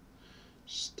than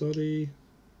Study.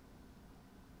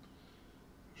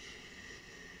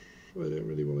 I don't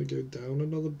really want to go down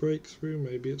another Breakthrough.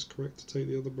 Maybe it's correct to take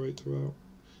the other Breakthrough out.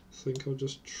 I think I'll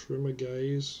just trim a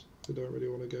Gaze. I don't really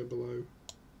want to go below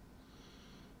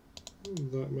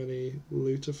that many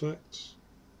loot effects.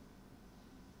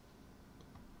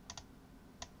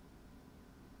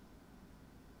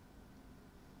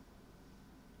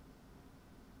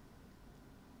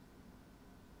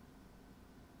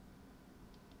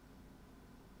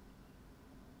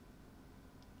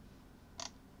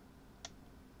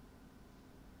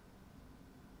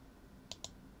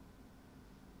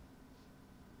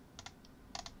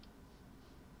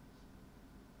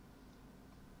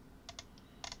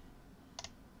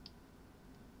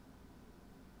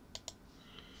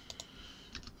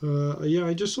 Yeah,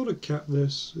 I just sort of capped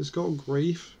this. It's got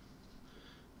Grief,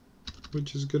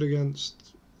 which is good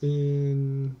against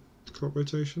in Crop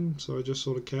Rotation, so I just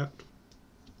sort of capped.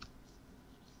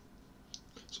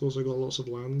 It's also got lots of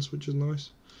lands, which is nice.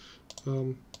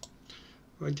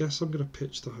 I guess I'm going to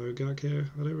pitch the Hogak here.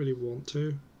 I don't really want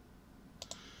to.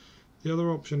 The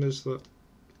other option is that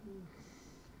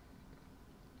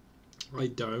I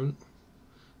don't,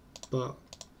 but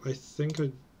I think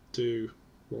I do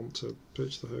want to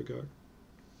pitch the Hogak,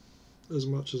 as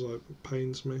much as it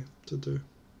pains me to do.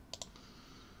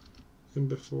 In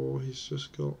before, he's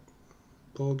just got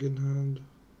Bog in hand.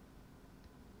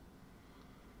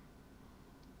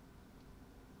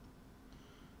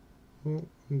 Well,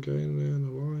 I'm gaining in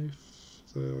a life.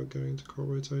 They are going to crop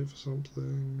rotate for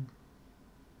something.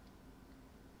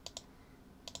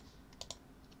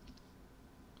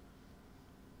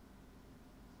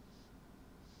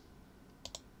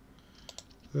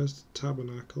 There's the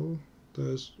Tabernacle.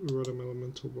 There's Rhythm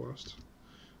Elemental Blast.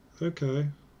 Okay.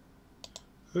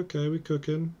 Okay, we're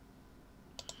cooking.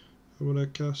 I'm going to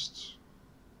cast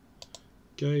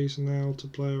Gaze now to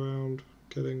play around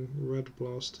getting red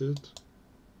blasted.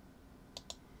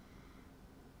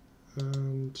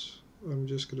 And I'm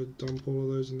just going to dump all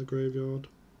of those in the graveyard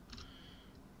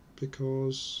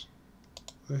because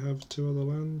I have 2 other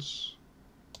lands.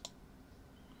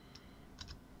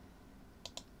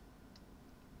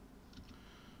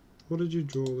 What did you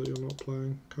draw that you're not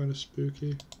playing? Kind of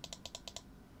spooky.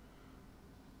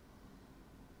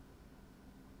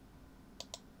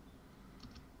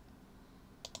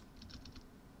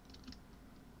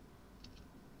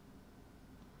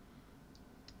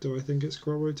 Do I think it's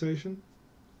crop rotation?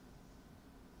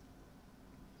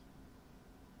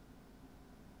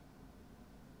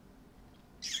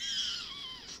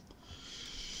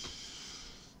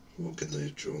 What can they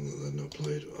have drawn that they're not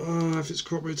played? Ah, if it's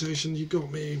crop rotation, you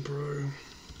got me, bro.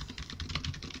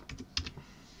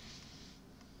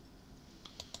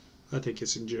 I think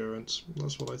it's endurance.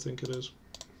 That's what I think it is.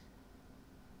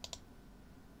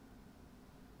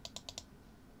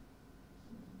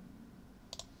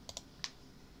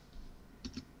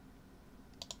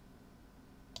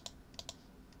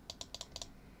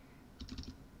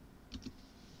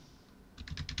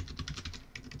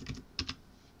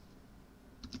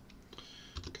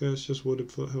 Okay, it's just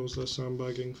wooded foothills they're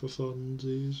sandbagging for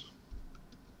funsies.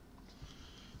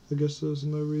 I guess there's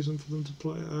no reason for them to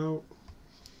play it out.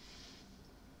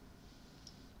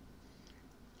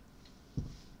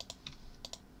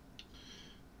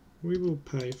 We will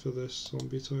pay for this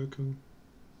zombie token.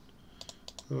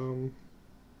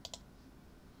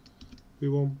 We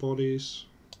want bodies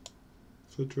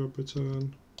for Dread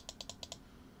Return.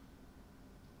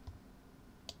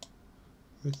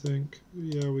 I think,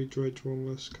 yeah, we dredge one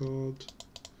less card.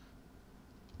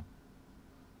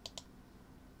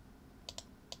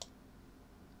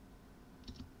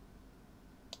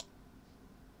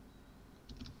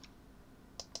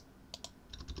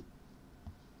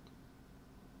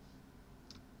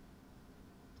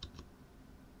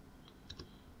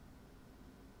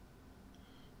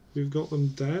 We've got them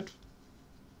dead.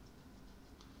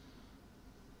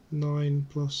 9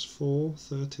 plus 4,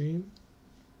 13.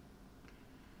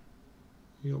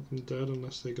 You got them dead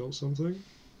unless they got something.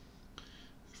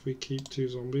 If we keep 2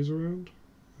 zombies around.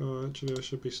 Oh, actually I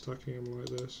should be stacking them like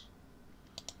this.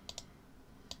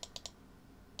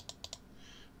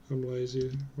 I'm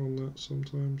lazy on that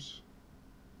sometimes.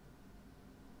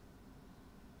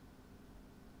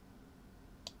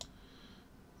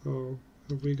 Oh,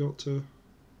 have we got to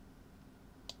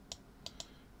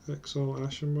exile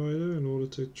Ashen Rider in order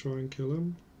to try and kill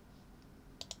him?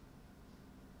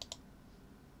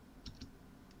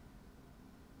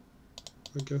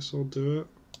 I guess I'll do it.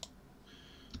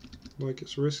 Like,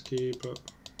 it's risky, but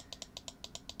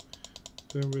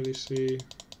I don't really see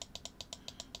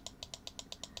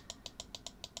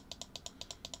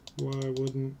why I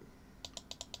wouldn't.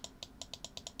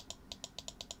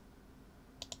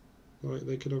 Like,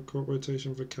 they could have crop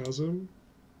rotation for Chasm.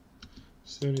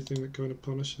 It's the only thing that kind of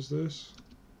punishes this.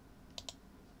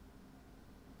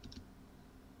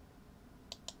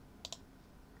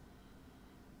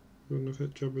 Wouldn't have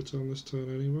hit Dread Return this turn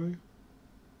anyway.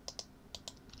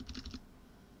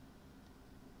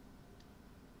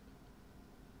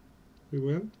 We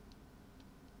win.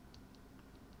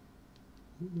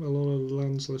 A lot of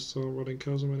lands lists aren't running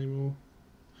Chasm anymore.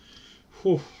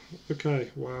 Whew.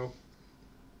 Okay, wow.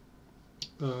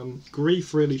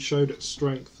 Grief really showed its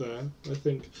strength there. I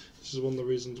think this is one of the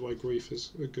reasons why Grief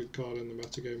is a good card in the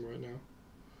metagame right now.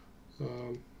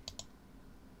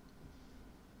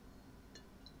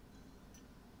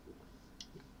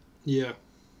 Yeah,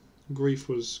 Grief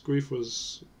was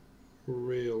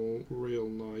real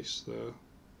nice there.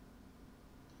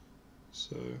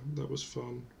 So that was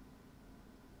fun.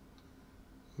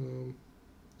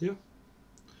 Yeah,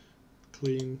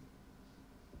 clean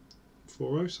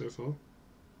 4-0 so far.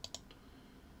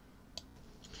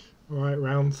 Alright,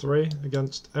 round 3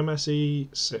 against MSE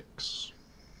 6.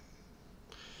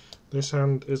 This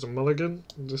hand is a mulligan,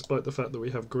 despite the fact that we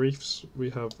have Griefs. We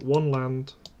have 1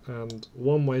 land and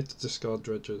 1 way to discard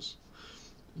dredges.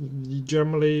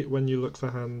 Generally, when you look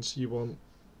for hands, you want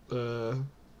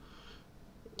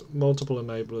multiple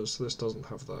enablers. This doesn't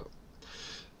have that.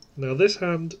 Now this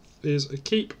hand is a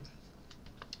keep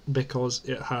because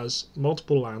it has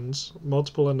multiple lands,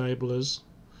 multiple enablers,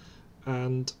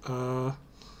 and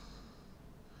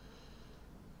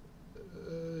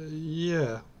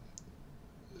yeah.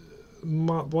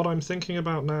 What I'm thinking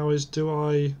about now is, do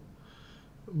I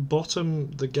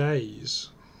bottom the gaze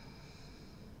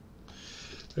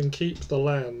and keep the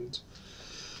land?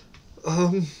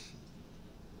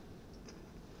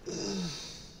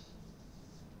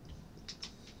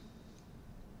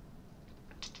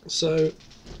 So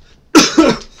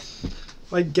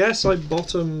I guess I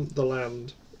bottom the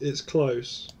land. It's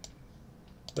close.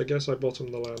 I guess I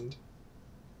bottom the land.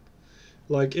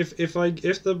 Like,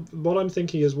 what I'm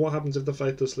thinking is, what happens if the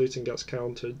Faithless Looting gets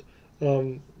countered?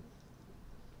 And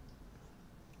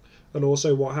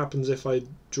also, what happens if I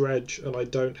dredge and I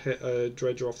don't hit a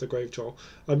dredger off the Grave Troll?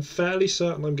 I'm fairly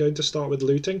certain I'm going to start with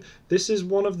looting. This is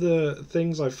one of the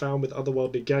things I've found with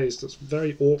Otherworldly Gaze that's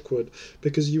very awkward,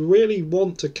 because you really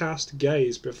want to cast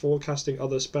Gaze before casting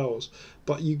other spells,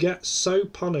 but you get so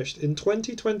punished. In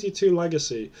 2022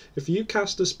 Legacy, if you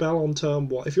cast a spell on turn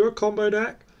 1, if you're a combo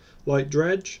deck, like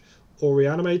Dredge or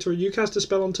Reanimator, you cast a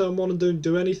spell on turn 1 and don't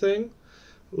do anything,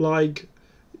 like,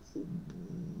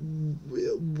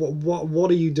 what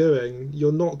are you doing?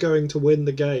 You're not going to win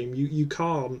the game. You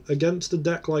can't. Against a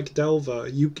deck like Delver,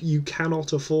 you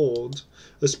cannot afford,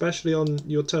 especially on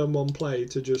your turn 1 play,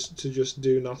 to just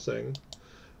do nothing.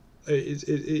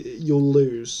 You'll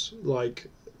lose like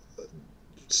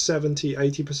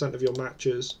 70-80% of your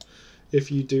matches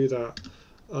if you do that.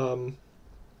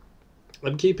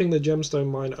 I'm keeping the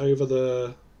Gemstone Mine over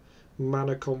the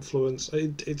mana confluence.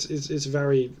 It's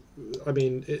very, I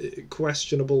mean,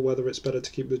 questionable whether it's better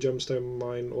to keep the gemstone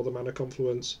mine or the mana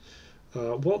confluence.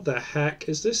 What the heck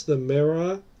is this? The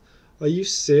mirror? Are you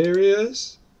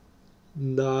serious?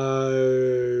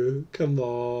 No, come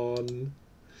on.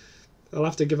 I'll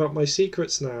have to give up my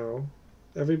secrets now.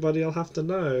 Everybody'll have to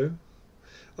know.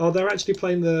 Oh, they're actually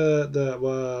playing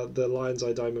the Lion's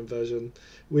Eye Diamond version.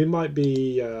 We might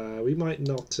be we might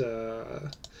not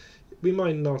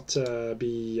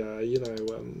be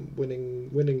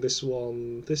winning this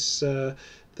one. This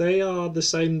they are the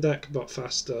same deck but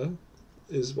faster,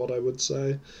 is what I would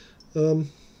say.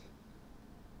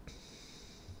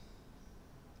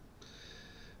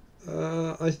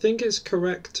 I think it's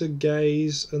correct to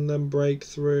gaze and then break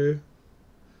through.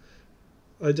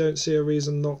 I don't see a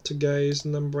reason not to gaze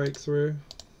and then break through.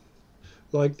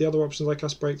 Like the other options, I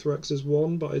cast Breakthrough X is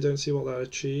 1, but I don't see what that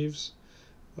achieves.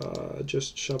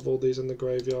 Just shove all these in the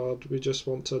graveyard. We just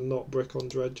want to not brick on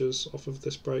dredges off of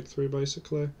this breakthrough,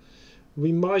 basically.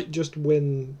 We might just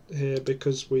win here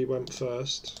because we went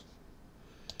first.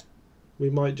 We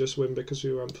might just win because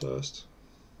we went first.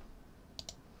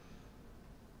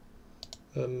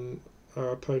 And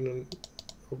our opponent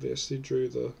obviously drew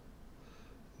the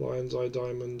Lion's Eye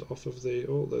Diamond off of the...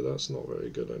 although that's not very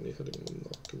good, only hitting one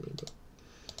alchemy, but...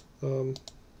 I'm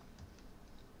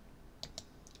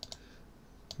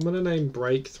going to name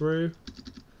Breakthrough.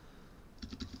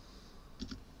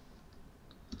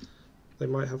 They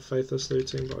might have Faithless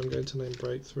Looting, but I'm going to name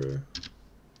Breakthrough.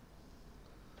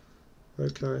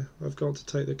 Okay, I've got to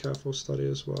take the Careful Study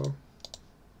as well.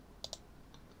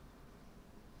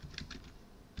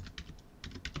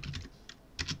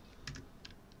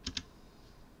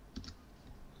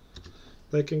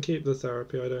 They can keep the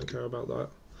Therapy, I don't care about that.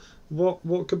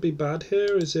 What could be bad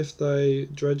here is if they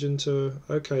dredge into...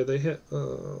 okay, they hit...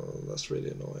 oh, that's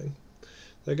really annoying.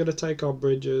 They're going to take our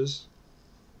bridges.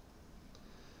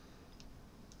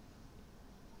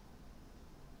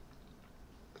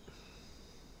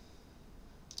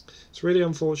 It's really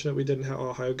unfortunate we didn't hit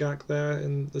our Hogak there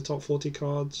in the top 40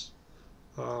 cards.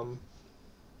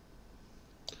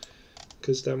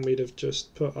 Because then we'd have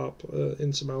just put up an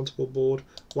insurmountable board.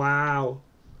 Wow!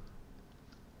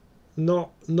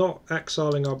 Not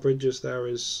exiling our bridges there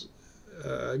is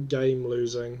game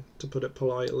losing, to put it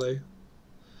politely.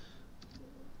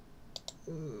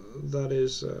 That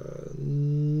is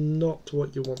not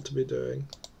what you want to be doing.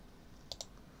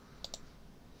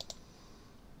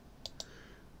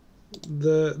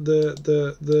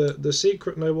 The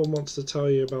secret no one wants to tell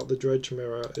you about the Dredge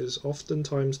Mirror is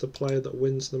oftentimes the player that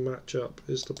wins the matchup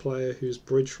is the player whose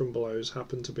bridge from blows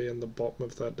happen to be in the bottom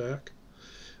of their deck,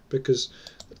 because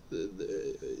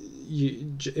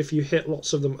if you hit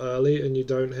lots of them early and you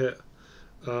don't hit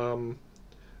a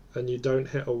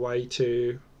way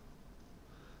to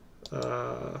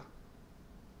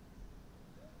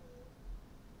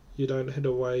you don't hit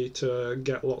a way to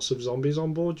get lots of zombies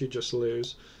on board, you just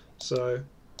lose. So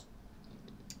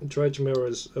Dredge Mirror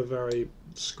is a very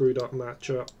screwed up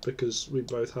matchup because we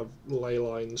both have ley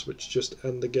lines which just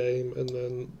end the game and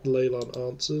then Leyline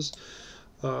answers.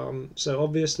 So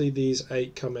obviously these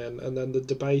 8 come in, and then the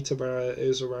debate about it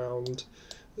is around,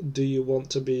 do you want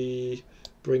to be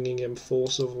bringing in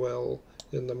Force of Will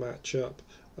in the matchup?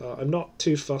 I'm not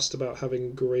too fussed about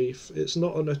having Grief. It's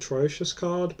not an atrocious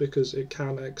card because it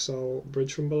can exile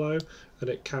Bridge from Below and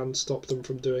it can stop them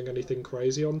from doing anything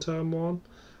crazy on turn 1.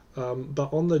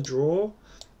 But on the draw,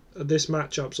 this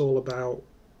matchup's all about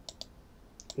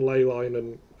Leyline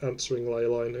and answering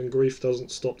Leyline, and Grief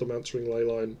doesn't stop them answering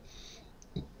Leyline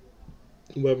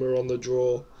when we're on the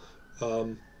draw.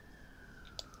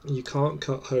 You can't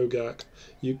cut Hogak.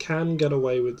 You can get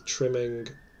away with trimming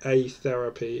a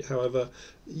Therapy. However,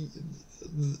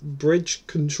 bridge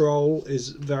control is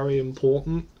very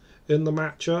important in the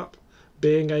matchup.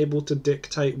 Being able to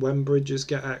dictate when bridges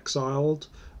get exiled,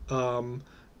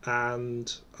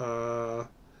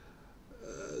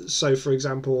 so for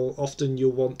example, often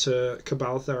you'll want to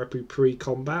Cabal Therapy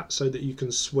pre-combat so that you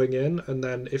can swing in, and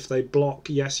then if they block,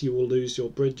 yes, you will lose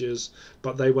your bridges,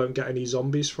 but they won't get any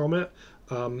zombies from it.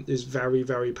 Is very,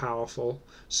 very powerful.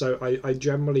 So I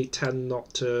generally tend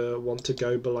not to want to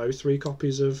go below 3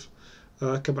 copies of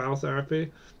Cabal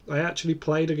Therapy. I actually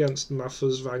played against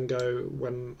Mafuz Van Gogh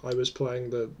when I was playing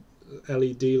the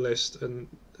LED list, and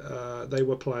they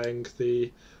were playing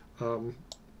the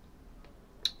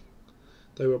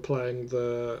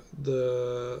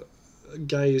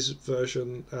Gaze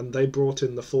version, and they brought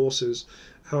in the Forces.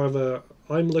 However,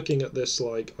 I'm looking at this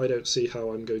like, I don't see how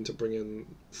I'm going to bring in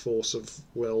Force of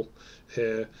Will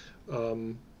here.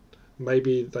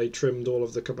 Maybe they trimmed all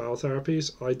of the Cabal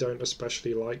therapies. I don't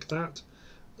especially like that.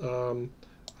 I'm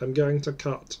going to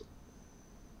cut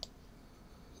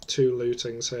 2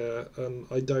 lootings here, and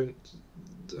I don't...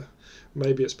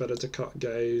 Maybe it's better to cut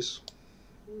gaze.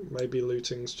 Maybe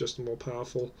looting's just more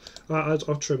powerful.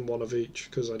 I'll trim 1 of each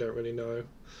because I don't really know.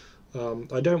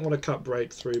 I don't want to cut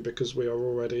breakthrough because we are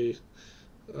already...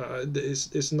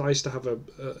 it's nice to have a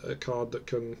card that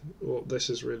can... Well, this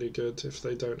is really good if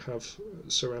they don't have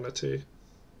Serenity.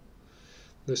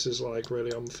 This is like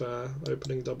really unfair,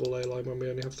 opening double Leyline when we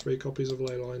only have 3 copies of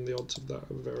Leyline. The odds of that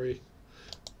are very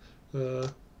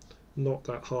not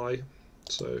that high,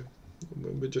 so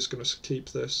we're just going to keep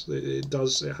this. It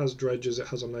has dredges, it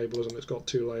has enablers, and it's got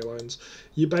 2 Leylines.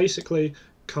 You basically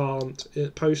can't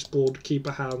post board keep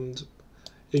a hand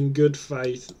in good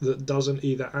faith that doesn't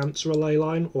either answer a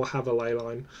Leyline or have a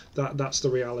Leyline. That's the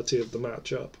reality of the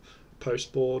matchup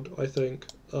post board, I think.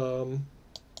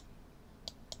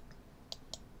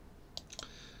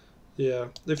 Yeah,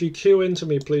 if you queue into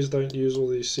me, please don't use all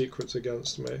these secrets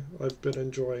against me. I've been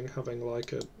enjoying having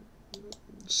like a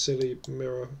silly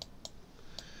mirror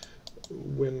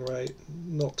win rate.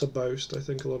 Not to boast, I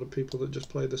think a lot of people that just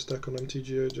play this deck on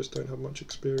MTGO just don't have much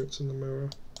experience in the mirror,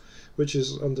 which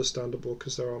is understandable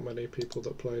because there aren't many people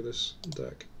that play this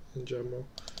deck in general.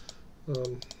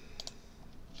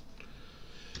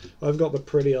 I've got the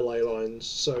prettier ley lines,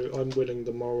 so I'm winning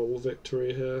the moral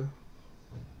victory here.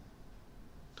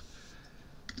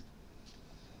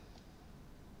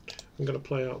 I'm going to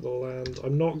play out the land.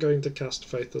 I'm not going to cast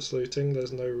Faithless Looting,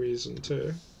 there's no reason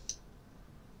to.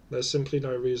 There's simply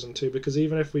no reason to, because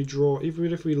even if we draw,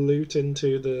 even if we loot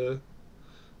into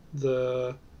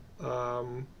the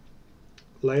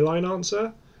Leyline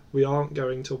answer, we aren't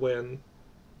going to win.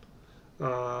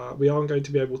 We aren't going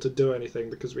to be able to do anything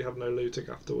because we have no looting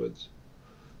afterwards.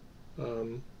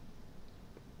 I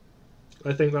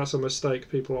think that's a mistake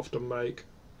people often make,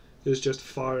 is just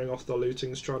firing off the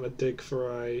lootings, trying to dig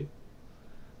for a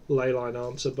Leyline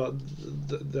answer, but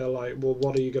they're like, well,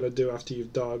 what are you going to do after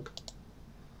you've dug?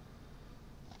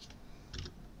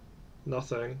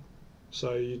 Nothing.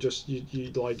 So you just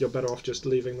you're better off just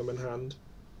leaving them in hand.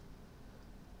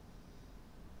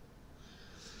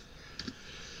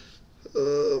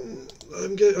 I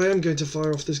am going to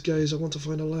fire off this gaze. I want to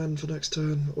find a land for next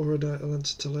turn, or an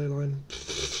answer to Leyline.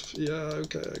 Yeah,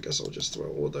 okay, I guess I'll just throw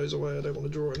all of those away. I don't want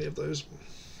to draw any of those.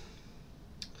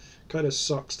 Kind of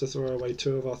sucks to throw away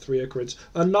 2 of our 3 Acrids.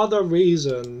 Another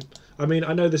reason, I mean,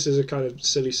 I know this is a kind of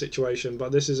silly situation,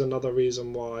 but this is another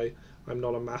reason why I'm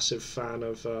not a massive fan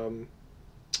of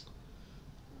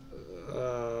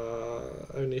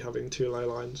only having 2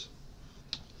 Leylines.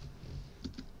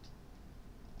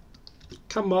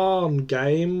 Come on,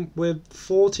 game. We're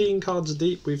 14 cards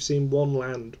deep. We've seen 1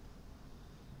 land.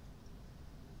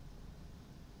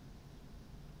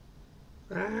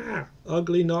 Ah,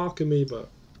 ugly Narcomoeba.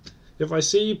 If I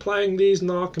see you playing these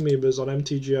Narcomoebas on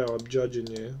MTGO, I'm judging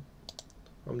you.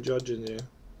 I'm judging you.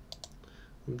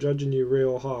 I'm judging you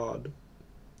real hard.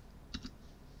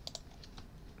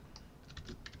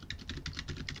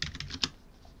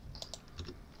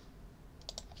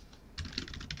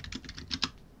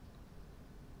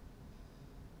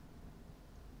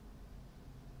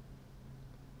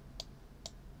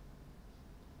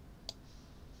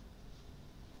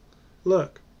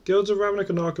 Look, Guilds of Ravnica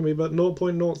Narcomoeba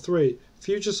 0.03,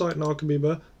 Future Sight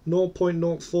Narcomoeba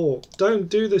 0.04. Don't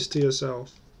do this to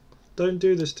yourself. Don't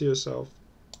do this to yourself.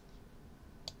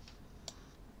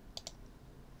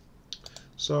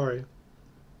 Sorry.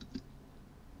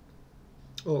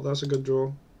 Oh, that's a good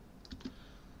draw.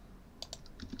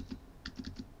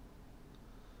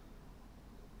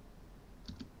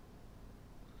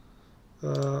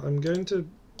 I'm going to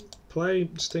play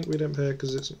Stinkweed Imp here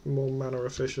because it's more mana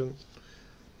efficient.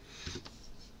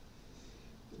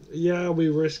 Yeah, we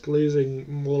risk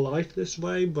losing more life this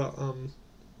way, but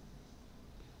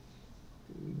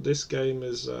this game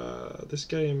is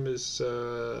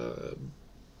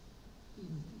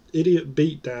idiot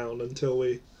beatdown until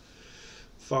we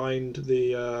find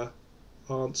the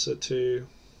answer to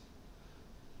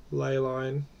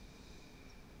Leyline.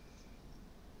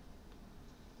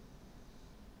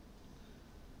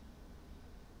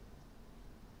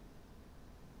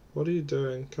 What are you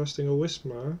doing? Casting a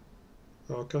Whisper?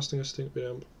 Oh, casting a Stinkweed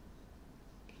Imp.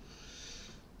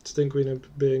 Stinkweed Imp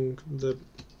being the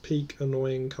peak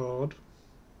annoying card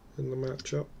in the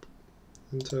matchup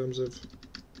in terms of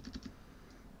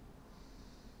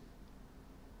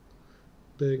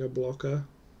being a blocker.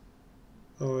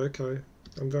 Oh, okay.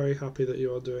 I'm very happy that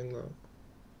you are doing that,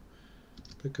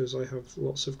 because I have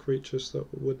lots of creatures that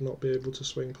would not be able to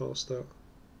swing past that.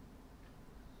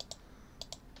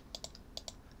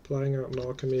 playing out an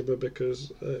Archamoeba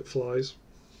because it flies.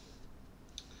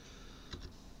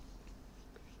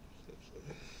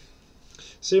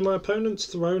 See, my opponent's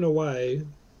thrown away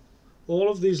all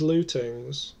of these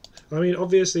lootings. I mean,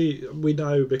 obviously we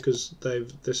know because they've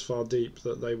this far deep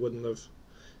that they wouldn't have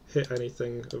hit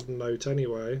anything of note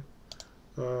anyway.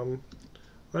 I'm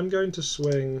going to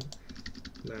swing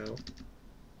now.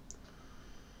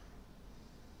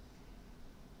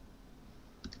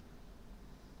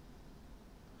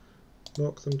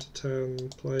 Knock them to 10,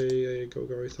 play a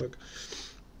Golgari Thug.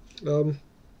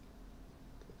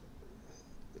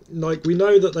 Like, we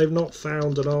know that they've not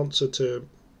found an answer to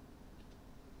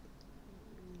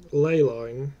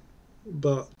Leyline,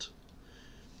 but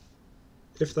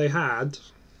if they had...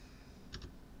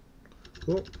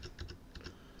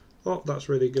 Oh, that's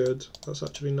really good. That's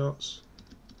actually nuts.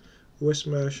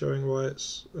 Wismare showing why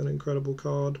it's an incredible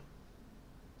card.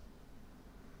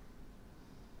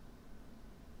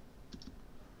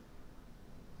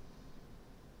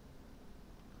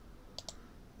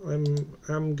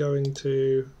 I'm going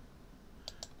to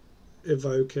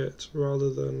evoke it rather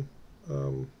than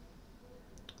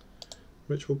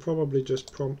which will probably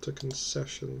just prompt a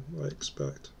concession, I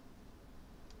expect.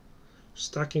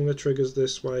 Stacking the triggers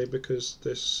this way because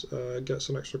this gets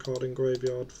an extra card in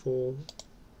graveyard for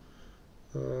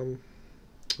oh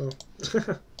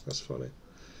that's funny.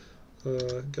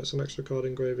 Gets an extra card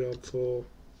in graveyard for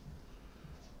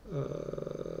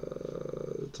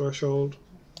Threshold.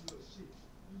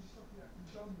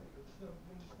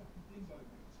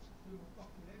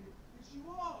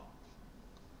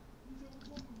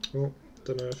 Oh,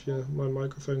 don't know if my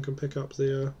microphone can pick up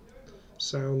the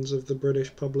sounds of the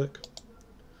British public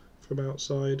from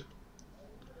outside,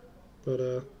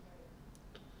 but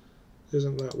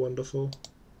isn't that wonderful?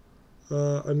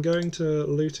 I'm going to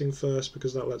looting first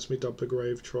because that lets me dump a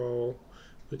Grave Troll,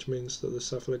 which means that the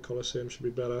Cephalic Colosseum should be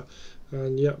better.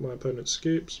 And yeah, my opponent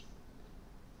scoops.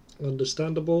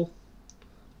 Understandable.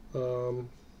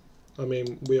 I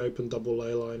mean, we open double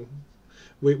Leyline.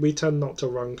 We tend not to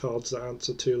run cards that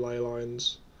answer 2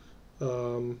 Leylines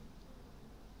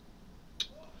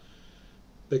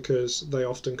because they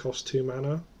often cost 2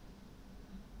 mana,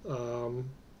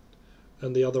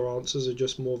 and the other answers are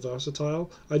just more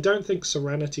versatile. I don't think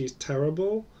Serenity is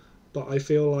terrible, but I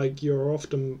feel like you're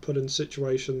often put in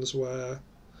situations where,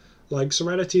 like,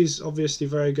 Serenity is obviously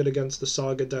very good against the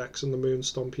Saga decks and the Moon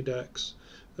Stompy decks,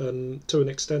 and to an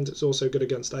extent it's also good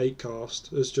against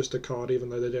 8-cast as just a card, even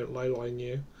though they don't leyline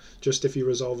you. Just if you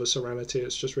resolve a Serenity,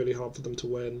 it's just really hard for them to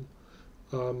win.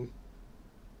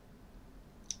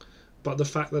 But the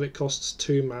fact that it costs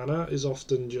 2 mana is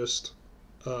often just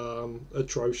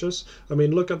atrocious. I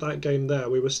mean, look at that game there.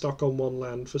 We were stuck on 1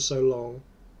 land for so long.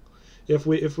 If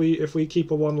we keep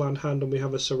a 1-land hand and we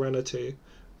have a Serenity,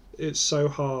 it's so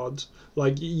hard.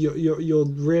 Like, you're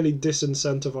really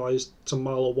disincentivized to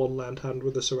mull a 1-land hand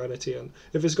with a Serenity, and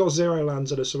if it's got 0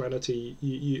 lands and a Serenity,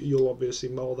 you'll obviously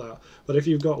mull that. But if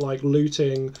you've got like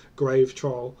looting, Grave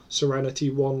Troll, Serenity,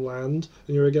 1 land,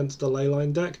 and you're against a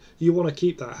Leyline deck, you want to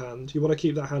keep that hand. You want to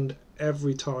keep that hand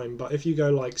every time. But if you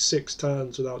go like 6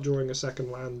 turns without drawing a second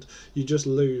land, you just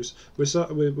lose. We're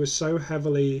so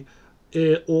heavily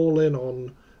all in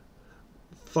on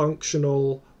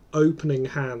functional opening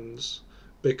hands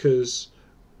because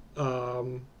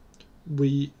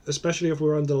we, especially if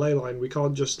we're under Leyline, we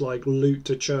can't just like loot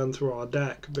to churn through our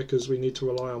deck because we need to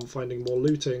rely on finding more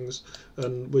lootings,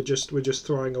 and we're just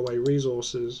throwing away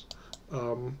resources.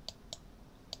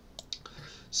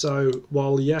 So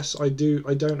while yes, I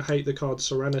don't hate the card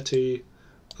Serenity,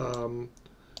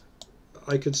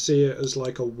 I could see it as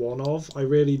like a one-of. I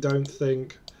really don't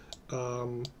think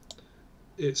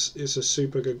it's a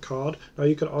super good card. Now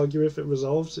you could argue if it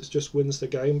resolves, it just wins the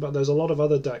game, but there's a lot of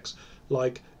other decks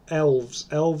like Elves.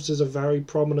 Elves is a very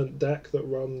prominent deck that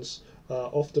runs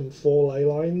often 4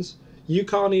 Leylines. You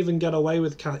can't even get away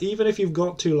with even if you've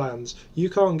got 2 lands, you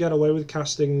can't get away with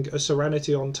casting a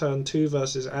Serenity on turn 2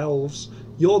 versus Elves.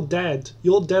 You're dead.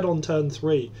 You're dead on turn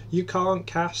 3. You can't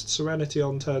cast Serenity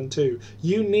on turn 2.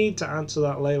 You need to answer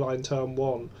that Leyline turn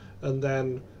 1 and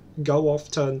then go off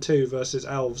turn 2 versus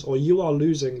Elves, or you are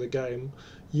losing the game.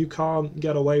 You can't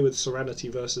get away with Serenity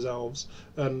versus Elves.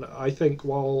 And I think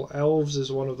while Elves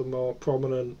is one of the more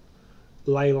prominent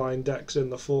Leyline decks in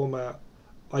the format,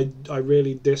 I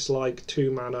really dislike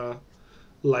 2 mana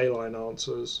Leyline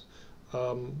answers.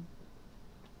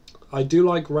 I do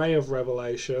like Ray of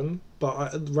Revelation,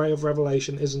 but Ray of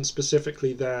Revelation isn't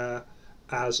specifically there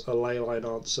as a Leyline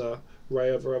answer. Ray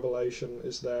of Revelation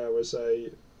is there as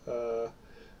a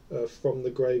from the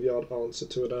graveyard answer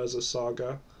to an Urza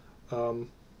Saga.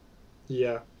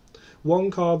 Yeah.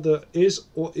 One card that is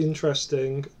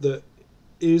interesting, that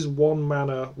is 1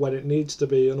 mana when it needs to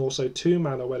be, and also 2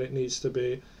 mana when it needs to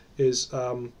be, is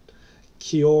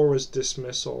Kiora's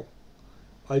Dismissal.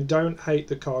 I don't hate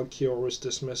the card Kiora's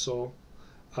Dismissal.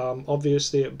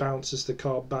 Obviously it bounces the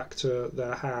card back to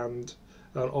their hand,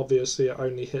 and obviously it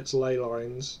only hits ley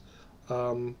lines.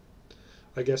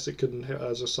 I guess it couldn't hit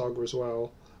as a Saga as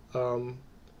well,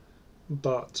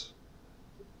 but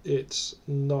it's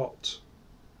not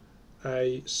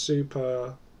a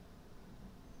super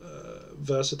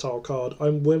versatile card.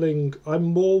 I'm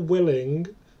more willing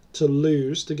to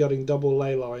lose to getting double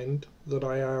leylined than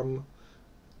I am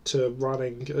to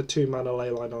running a 2 mana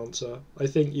leyline answer. I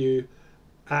think you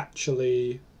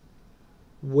actually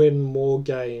win more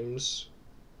games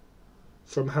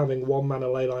from having 1 mana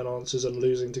leyline answers and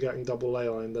losing to getting double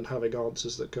leyline than having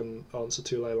answers that can answer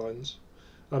 2 leylines.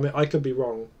 I mean, I could be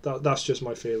wrong. That's just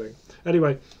my feeling.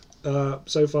 Anyway,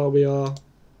 so far we are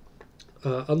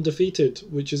undefeated,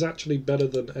 which is actually better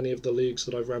than any of the leagues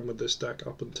that I've ran with this deck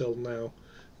up until now,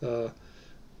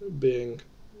 being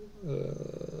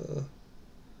 2-0,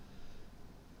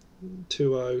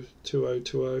 2-0,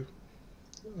 2-0.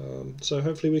 So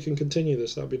hopefully we can continue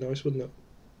this. That'd be nice, wouldn't it?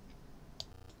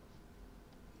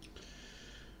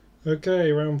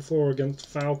 Okay, round 4 against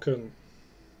Falcon.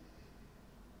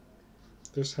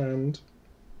 This hand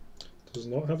does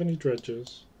not have any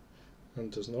dredges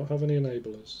and does not have any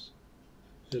enablers.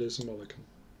 It is a mulligan.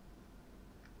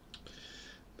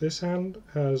 This hand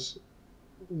has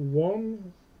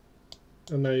 1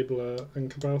 enabler and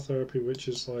Cabal Therapy, which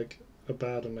is like a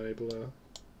bad enabler,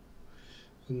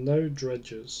 and no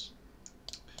dredges.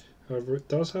 However, it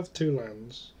does have 2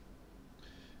 lands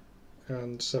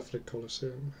and Cephalic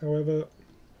Colosseum. However,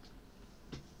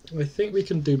 I think we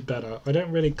can do better. I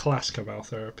don't really class Cabal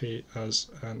Therapy as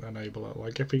an enabler.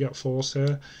 Like, if we get Force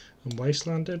here and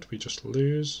Wastelanded, we just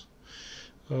lose.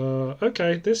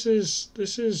 Okay, this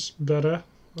is better,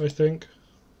 I think.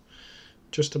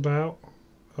 Just about.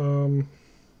 Bottom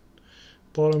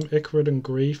Icarid and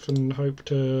Grief and hope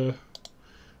to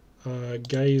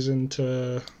gaze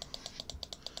into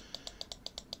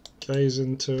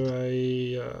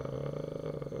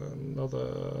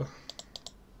another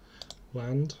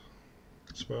land.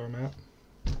 That's where I'm at.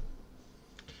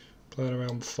 Playing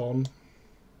around Fon.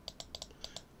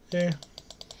 Yeah.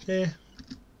 I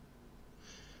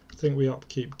think we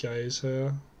upkeep Gaze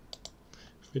here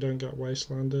if we don't get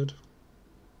Wastelanded.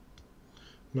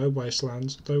 No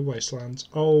wastelands, no wastelands.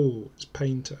 Oh, it's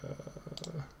Painter.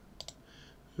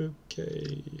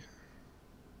 Okay.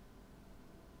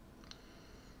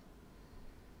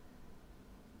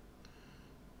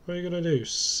 What are you going to do?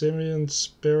 Simian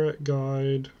Spirit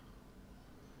Guide.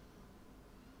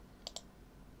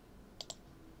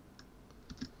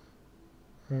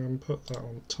 And put that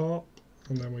on top.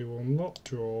 And then we will not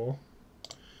draw.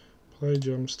 Play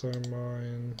Gemstone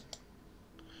Mine.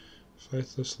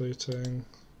 Faithless Looting.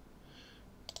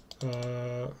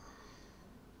 Okay,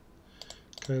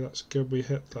 that's good, we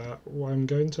hit that. Well, I'm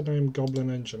going to name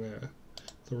Goblin Engineer.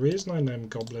 The reason I named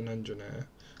Goblin Engineer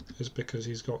is because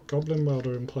he's got Goblin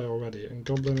Welder in play already, and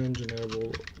Goblin Engineer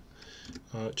will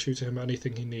tutor him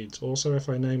anything he needs. Also, if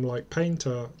I name like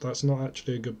Painter, that's not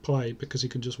actually a good play because he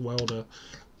can just welder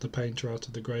the Painter out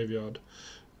of the graveyard.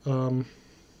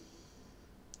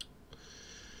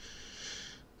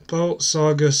 Bolt,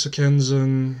 Saga,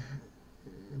 Sakenzen,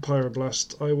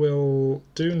 Pyroblast. I will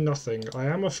do nothing. I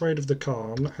am afraid of the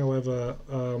Khan, however,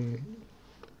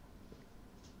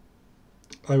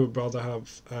 I would rather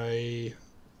have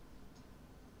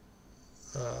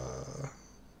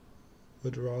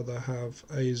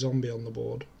a zombie on the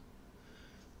board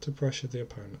to pressure the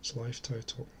opponent's life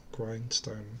total.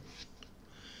 Grindstone.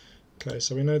 Okay,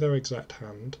 so we know their exact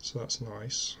hand, so that's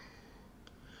nice.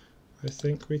 I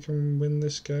think we can win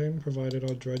this game, provided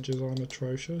our dredges aren't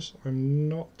atrocious. I'm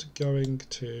not going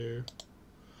to...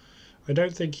 I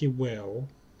don't think he will,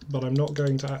 but I'm not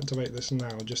going to activate this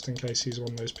now, just in case he's one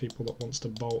of those people that wants to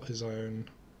bolt his own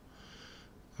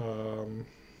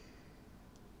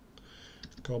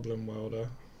Goblin Welder.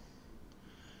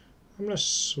 I'm going to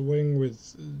swing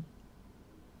with...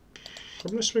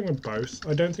 both.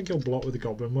 I don't think he'll block with the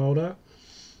Goblin Welder.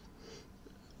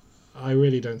 I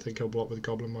really don't think he'll block with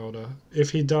Goblin Welder.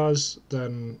 If he does,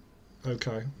 then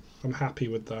okay, I'm happy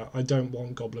with that. I don't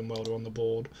want Goblin Welder on the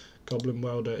board. Goblin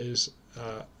Welder is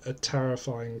a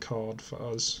terrifying card for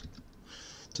us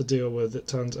to deal with. It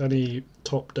turns any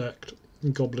top-decked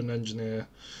Goblin Engineer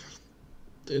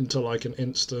into like an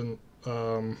instant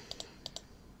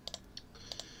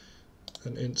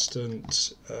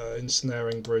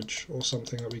ensnaring bridge or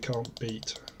something that we can't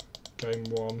beat game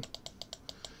 1.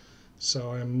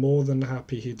 So I am more than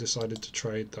happy he decided to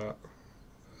trade that.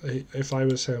 If I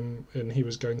was him and he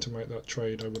was going to make that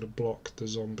trade, I would have blocked the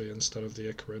zombie instead of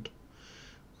the Icarid.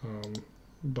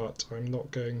 But I'm not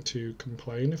going to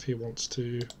complain if he wants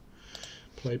to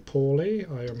play poorly.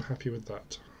 I am happy with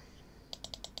that.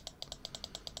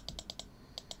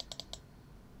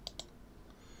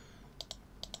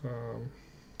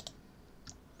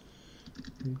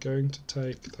 I'm going to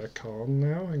take their Khan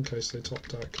now in case they top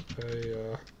deck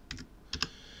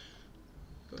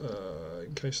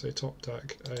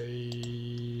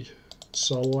a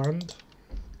Soul Land.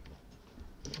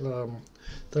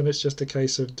 Then it's just a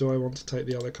case of, do I want to take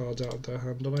the other cards out of their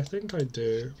hand? And I think I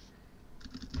do.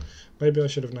 Maybe I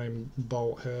should have named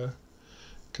Bolt here,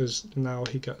 because now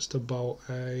he gets to bolt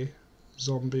a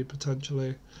zombie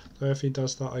potentially. So if he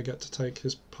does that, I get to take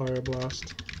his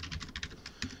Pyroblast.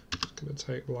 Just going to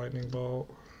take Lightning Bolt.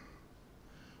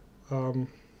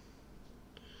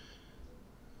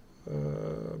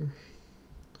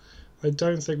 I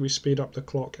don't think we speed up the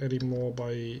clock anymore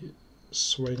by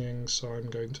swinging, so I'm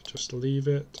going to just leave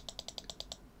it.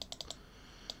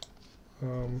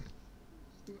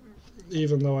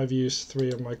 Even though I've used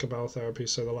 3 of my Cabal Therapy,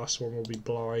 so the last one will be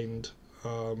blind.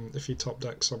 If you top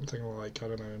deck something like, I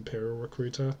don't know, Imperial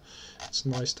Recruiter, it's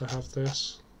nice to have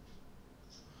this.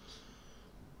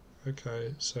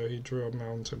 Okay, so he drew a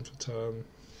mountain for turn.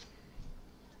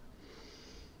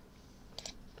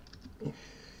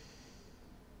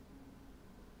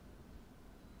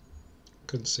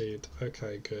 Concede.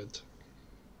 Okay, good.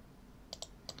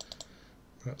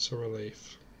 That's a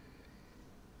relief.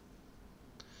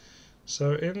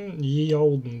 So in ye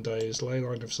olden days,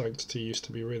 Leyline of Sanctity used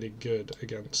to be really good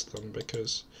against them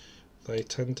because they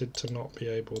tended to not be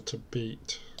able to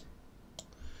beat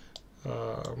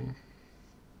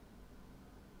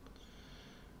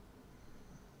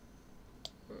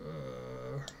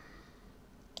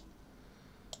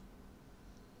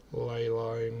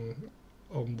Leyline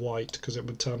on white, because it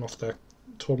would turn off their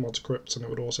Tormod's Crypts and it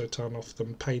would also turn off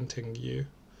them painting you.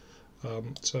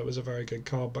 So it was a very good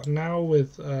card. But now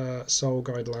with Soul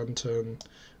Guide Lantern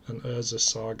and Urza's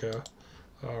Saga,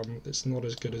 it's not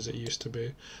as good as it used to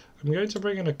be. I'm going to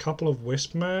bring in a couple of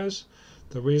Wispmares.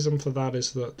 The reason for that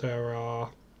is that there are,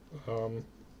 I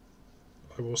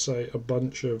will say, a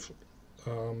bunch of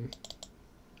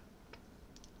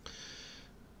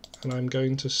and I'm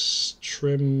going to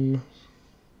trim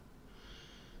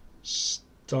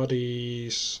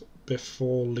studies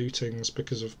before lootings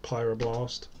because of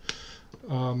Pyroblast.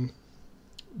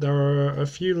 There are a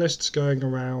few lists going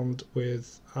around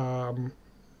with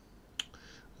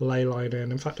Leyline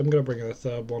in. In fact, I'm going to bring in a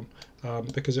third one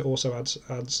because it also adds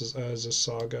as a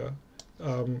Saga.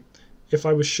 If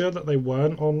I was sure that they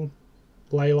weren't on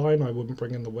Leyline, I wouldn't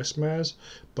bring in the Wispmares,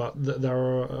 but there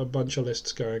are a bunch of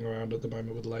lists going around at the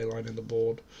moment with Leyline in the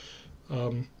board.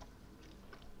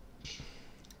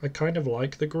 I kind of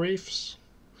like the Griefs,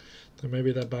 though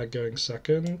maybe they're bad going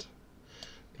second.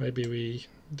 Maybe we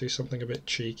do something a bit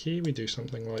cheeky, we do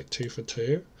something like 2 for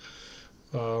 2.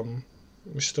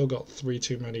 We've still got 3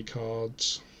 too many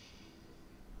cards.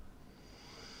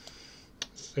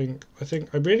 I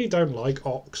think I really don't like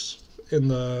Ox in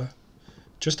the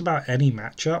just about any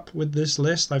matchup with this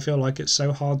list. I feel like it's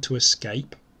so hard to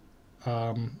escape.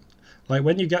 Like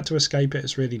when you get to escape it,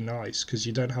 it's really nice because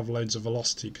you don't have loads of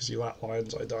velocity because you lack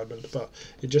Lion's Eye Diamond, but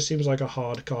it just seems like a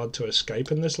hard card to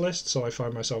escape in this list, so I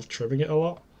find myself trimming it a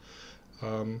lot.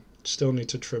 Still need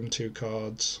to trim 2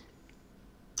 cards.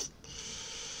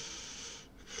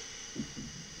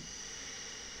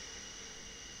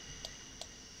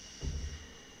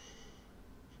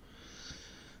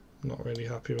 I'm not really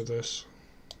happy with this.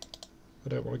 I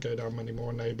don't want to go down many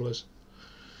more enablers.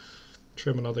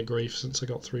 Trim another Grief since I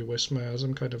got 3 Wispmares.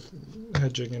 I'm kind of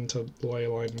hedging into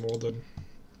Leyline more than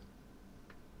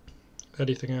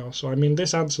anything else. So I mean,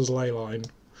 this answers Leyline,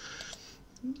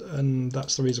 and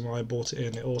that's the reason why I bought it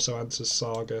in. It also answers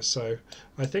Saga, so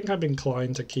I think I'm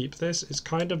inclined to keep this. It's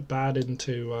kind of bad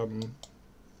into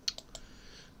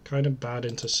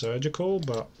Surgical,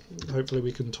 but hopefully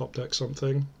we can top deck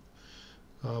something.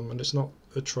 And it's not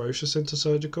atrocious into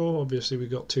Surgical. Obviously we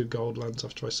got 2 gold lands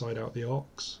after I side out the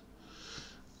Ox.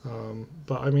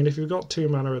 But I mean, if you've got 2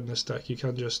 mana in this deck, you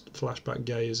can just flashback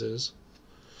Gazes,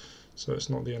 so it's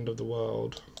not the end of the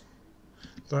world.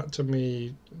 That to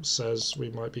me says we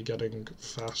might be getting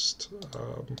fast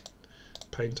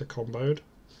Painter comboed,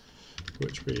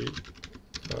 which we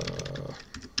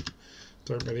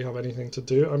don't really have anything to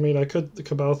do. I mean, I could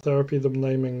Cabal Therapy them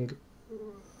naming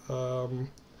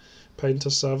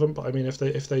Painter Servant, but I mean if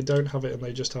they don't have it and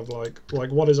they just have like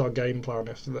what is our game plan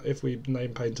if we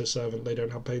name Painter Servant, they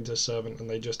don't have Painter Servant and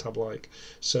they just have like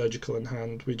Surgical in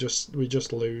hand, we just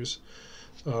lose.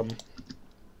 I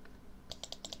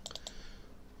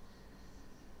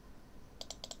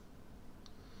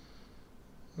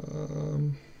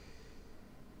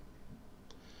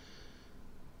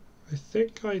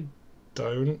think I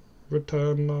don't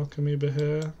return Narcomoeba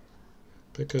here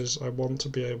because I want to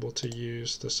be able to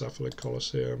use the Cephalic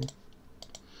Colosseum,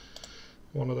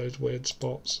 one of those weird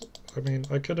spots. I mean,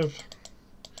 I could have,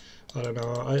 I don't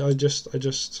know, I just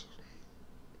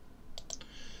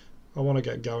I want to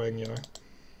get going, you know.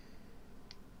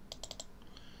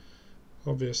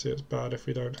 Obviously it's bad if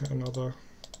we don't hit another,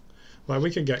 like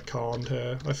we could get Khan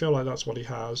here, I feel like that's what he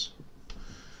has.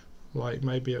 Like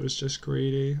maybe it was just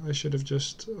greedy. I should have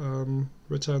just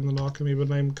returned the Narcomoeba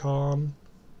named Khan.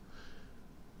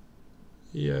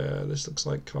 Yeah, this looks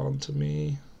like Khan to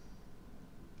me.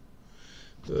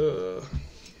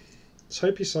 Let's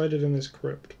hope he sided in his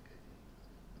crypt.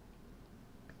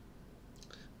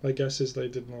 My guess is they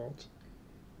did not.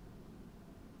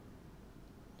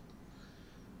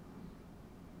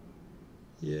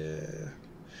 Yeah.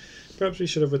 Perhaps we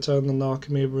should have returned the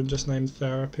Narcomoeba and just named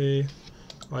Therapy.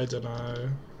 I don't know.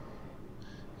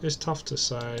 It's tough to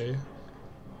say.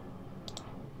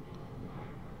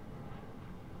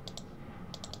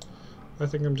 I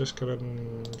think I'm just gonna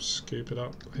scoop it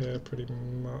up here pretty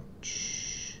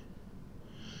much.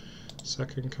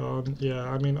 Second card. Yeah,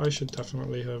 I mean I should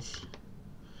definitely have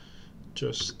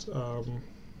just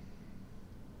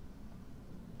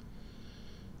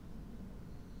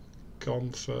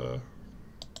gone for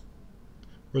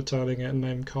returning it and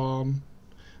named Calm.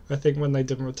 I think when they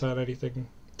didn't return anything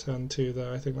turn 2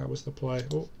 there, I think that was the play.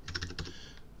 Oh,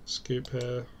 scoop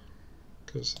here,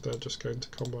 because they're just going to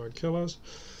combo and kill us.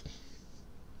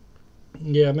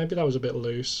 Yeah, maybe that was a bit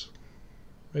loose.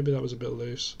 Maybe that was a bit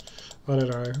loose. I don't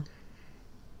know.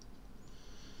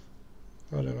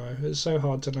 I don't know. It's so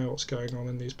hard to know what's going on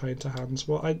in these painter hands.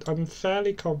 Well, I'm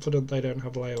fairly confident they don't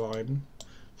have Leyline.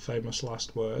 Famous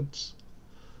last words.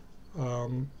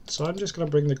 So I'm just going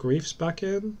to bring the Griefs back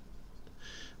in.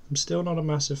 I'm still not a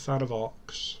massive fan of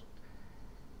Ox.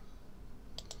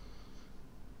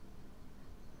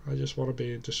 I just want to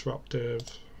be disruptive.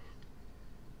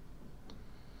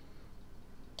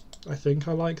 I think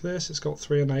I like this. It's got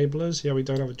 3 enablers. Yeah, we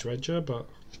don't have a Dredger, but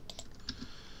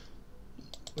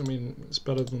I mean, it's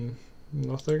better than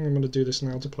nothing. I'm going to do this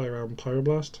now to play around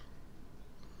Pyroblast.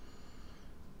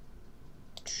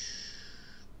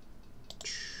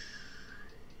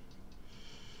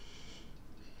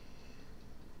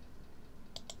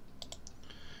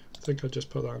 I think I just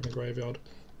put that in the graveyard.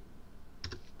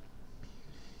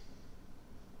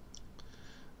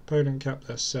 Opponent kept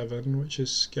their 7, which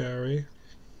is scary.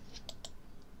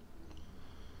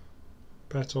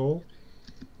 Petal.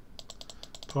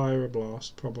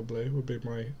 Pyroblast probably would be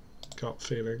my gut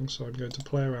feeling, so I'm going to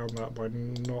play around that by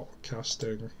not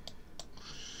casting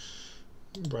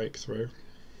Breakthrough.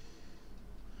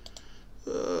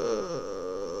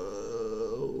 Oh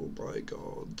my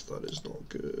god, that is not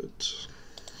good.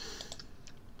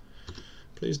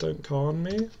 Please don't con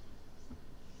me.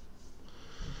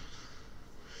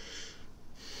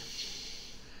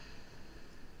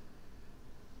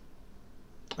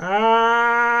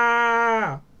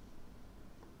 Ah!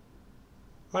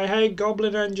 I hate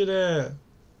Goblin Engineer.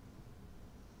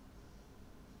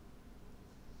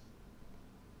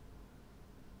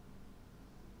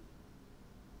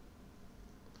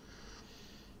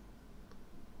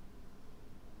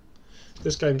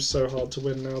 This game's so hard to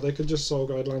win now. They could just Soul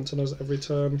Guide Lantern us every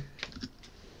turn.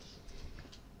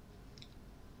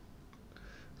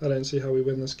 I don't see how we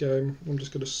win this game. I'm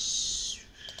just gonna.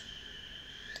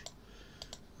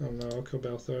 Oh no, I'll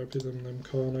Cabal Therapy them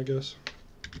Khan, I guess.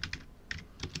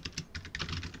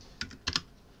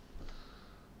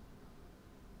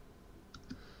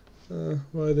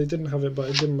 Well, they didn't have it, but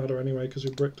it didn't matter anyway because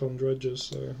we bricked on Dredges.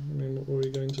 So I mean, what were we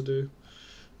going to do?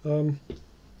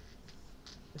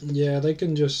 Yeah, they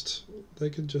can just.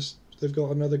 They've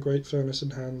got another Great Furnace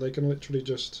in hand. They can literally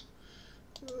just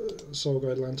Soul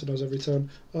Guide Lantern us every turn.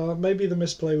 Maybe the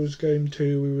misplay was game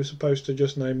 2. We were supposed to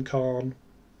just name Khan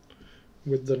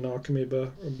with the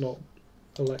Narcomoeba and not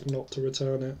elect not to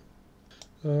return it.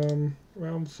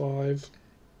 Round 5.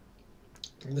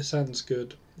 This hand's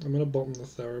good. I'm gonna bottom the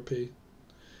Therapy.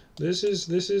 This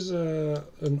is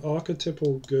an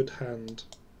archetypal good hand.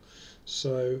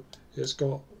 So it's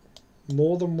got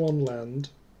more than 1 land.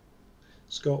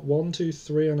 It's got 1, 2,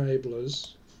 3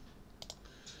 enablers.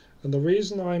 And the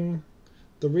reason I'm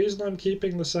The reason I'm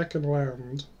keeping the second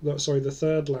land, the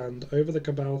third land over the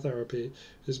Cabal Therapy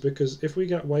is because if we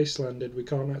get wastelanded, we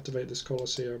can't activate this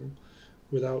Colosseum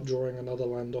without drawing another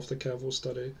land off the Careful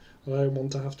Study. I don't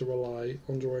want to have to rely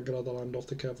on drawing another land off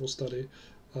the Careful Study.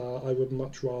 I would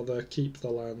much rather keep the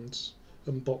lands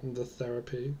and bottom the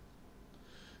Therapy,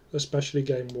 especially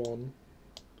game 1,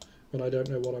 when I don't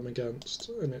know what I'm against,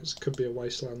 and it could be a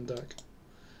wasteland deck.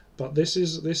 But this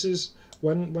is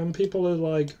when people are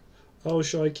like, oh,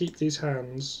 should I keep these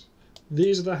hands?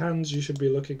 These are the hands you should be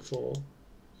looking for.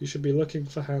 You should be looking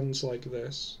for hands like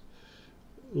this.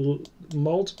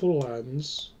 Multiple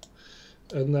lands,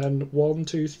 and then 1,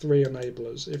 2, 3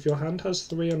 enablers. If your hand has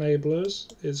 3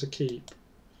 enablers, it's a keep.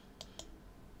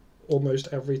 Almost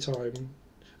every time.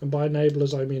 And by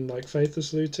enablers I mean like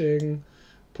Faithless Looting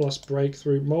plus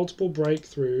breakthrough. Multiple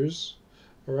breakthroughs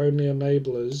are only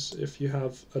enablers if you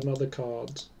have another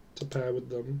card to pair with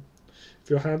them. If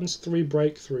your hand's 3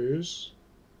 breakthroughs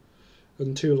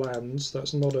and 2 lands,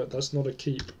 that's not a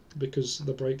keep, because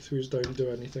the breakthroughs don't do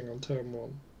anything on turn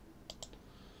 1.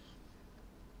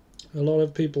 A lot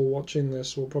of people watching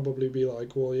this will probably be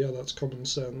like, well, yeah, that's common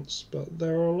sense, but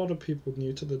there are a lot of people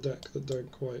new to the deck that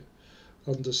don't quite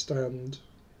understand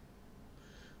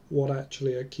what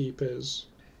actually a keep is.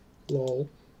 Lol.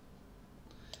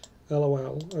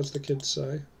 LOL, as the kids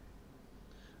say.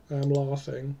 I'm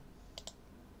laughing.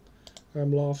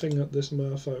 I'm laughing at this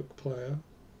Merfolk player.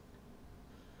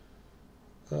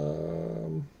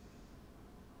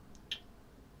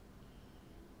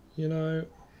 You know,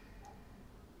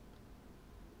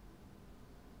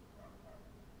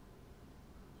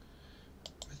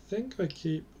 I think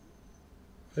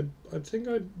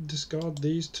I discard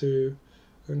these 2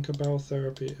 and Cabal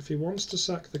Therapy. If he wants to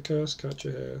sack the Curse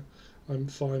Catcher here, I'm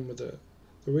fine with it.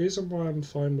 The reason why I'm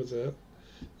fine with it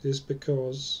is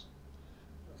because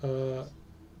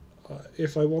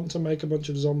if I want to make a bunch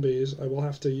of zombies, I will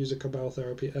have to use a Cabal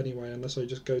Therapy anyway, unless I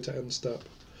just go to end step.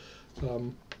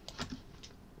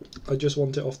 I just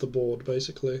want it off the board,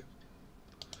 basically.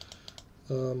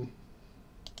 And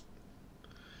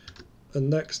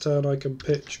next turn I can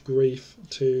pitch Grief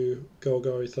to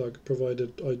Golgari Thug,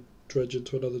 provided I dredge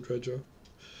into another dredger.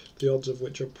 The odds of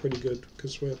which are pretty good,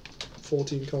 because we're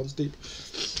 14 cards deep.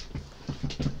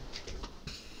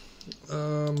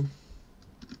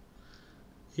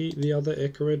 Eat the other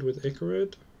Icarid with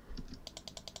Icarid.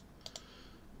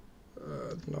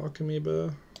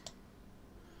 Narcomoeba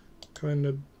kind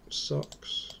of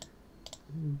sucks,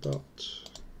 but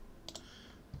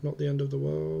not the end of the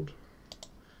world.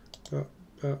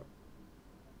 Bat.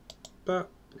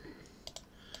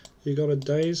 You got a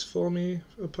daze for me,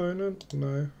 opponent?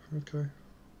 No. Okay.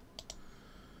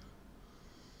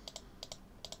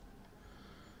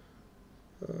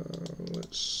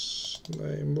 Let's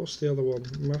name. What's the other one?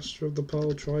 Master of the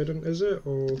Pearl Trident, is it?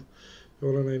 Or you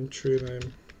want to name true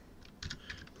name?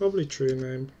 Probably true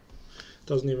name.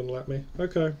 Doesn't even let me.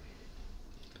 Okay.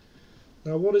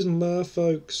 Now, what is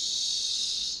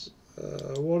Merfolk's?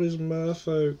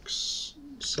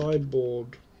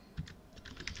 Sideboard?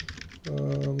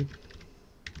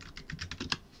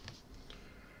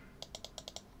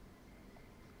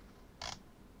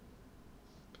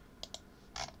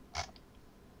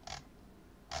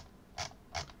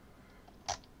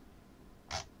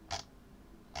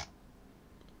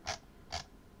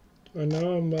 I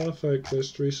know a Merfolk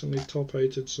list recently top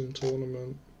 8'd some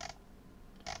tournament.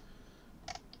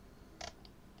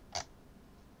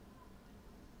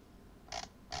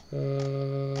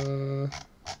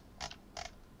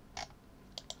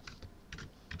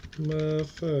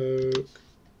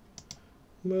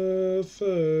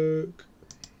 Merfolk.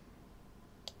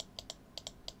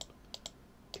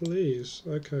 Please.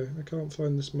 Okay, I can't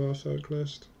find this Merfolk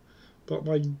list. But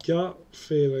my gut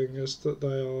feeling is that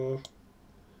they are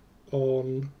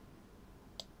on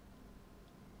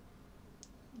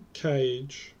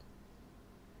cage.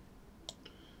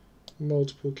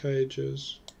 Multiple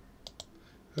cages.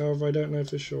 However, I don't know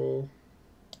for sure.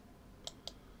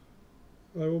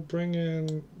 I will bring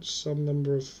in some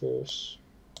number of force.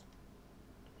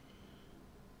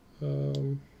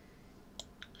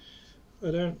 I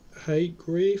don't hate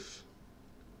Grief.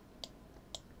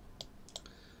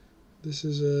 This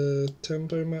is a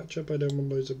tempo matchup. I don't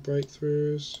want loads of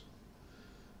breakthroughs.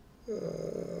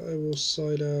 I will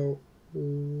side out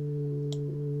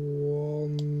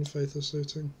 1 Faithless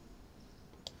Looting.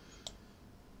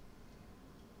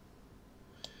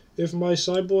 If my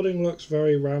sideboarding looks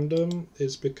very random,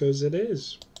 it's because it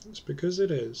is. It's because it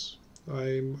is.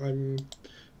 I'm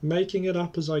making it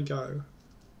up as I go.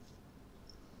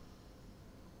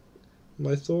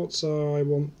 My thoughts are I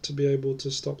want to be able to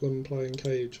stop them playing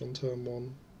Cage on turn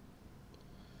 1.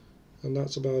 And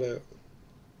that's about it.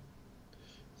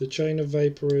 The Chain of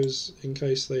Vapor is in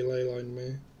case they leyline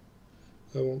me.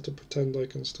 I want to pretend I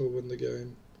can still win the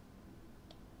game.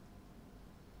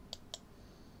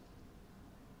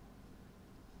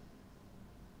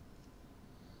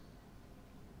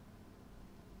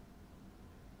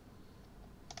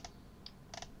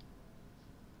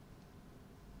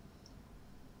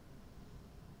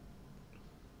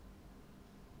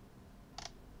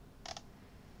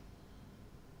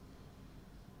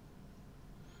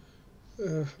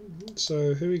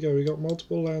 So here we go, we got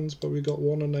multiple lands but we got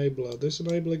one enabler. This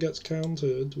enabler gets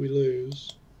countered, we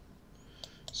lose.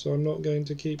 So I'm not going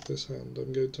to keep this hand,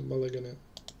 I'm going to mulligan it.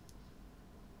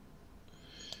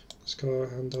 This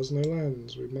card hand has no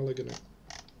lands, we mulligan it.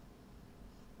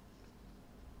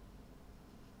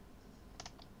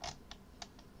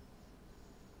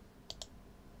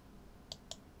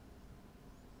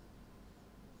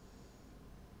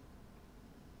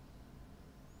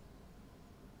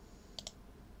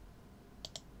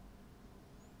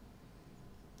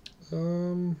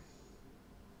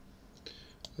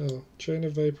 Oh, Chain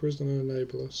of Vapor is an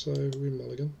enabler, so we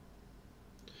mulligan.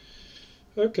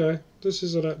 Okay, this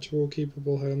is an actual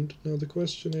keepable hand. Now the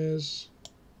question is...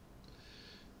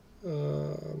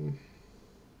 the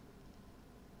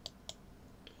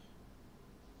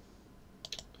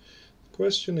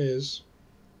question is...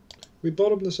 we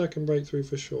bottom the second breakthrough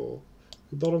for sure.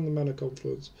 We bottom the Mana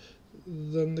Confluence.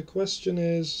 Then the question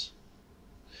is...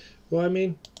 well, I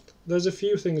mean... there's a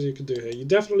few things you could do here. You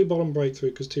definitely bottom breakthrough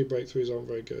because 2 breakthroughs aren't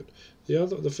very good.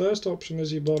 The first option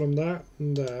is you bottom that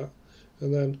and that,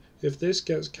 and then if this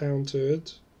gets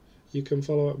countered, you can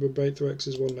follow up with breakthrough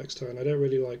X's 1 next turn. I don't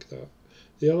really like that.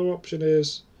 The other option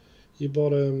is you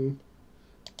bottom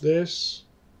this,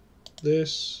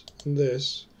 this, and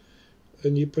this,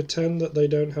 and you pretend that they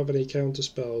don't have any counter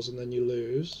spells, and then you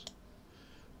lose.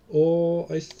 Or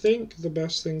I think the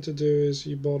best thing to do is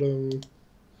you bottom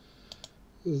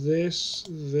this,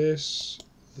 this,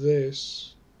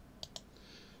 this.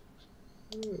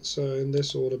 So in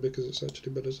this order because it's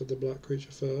actually better to have the black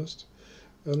creature first.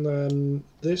 And then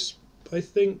this, I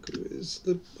think, is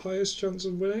the highest chance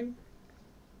of winning.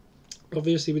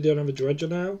 Obviously we don't have a Dredger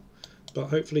now, but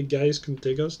hopefully Gaze can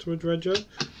dig us to a Dredger.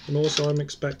 And also I'm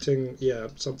expecting, yeah,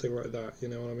 something like that, you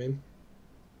know what I mean?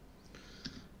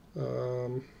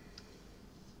 I'm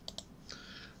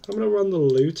going to run the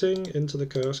looting into the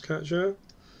Curse Catcher.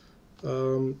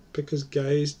 Because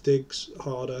Gaze digs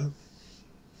harder.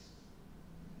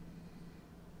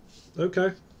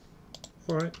 Okay,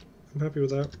 alright, I'm happy with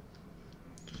that.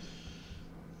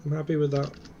 I'm happy with that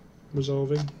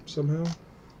resolving somehow.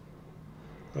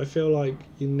 I feel like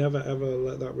you never ever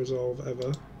let that resolve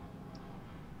ever.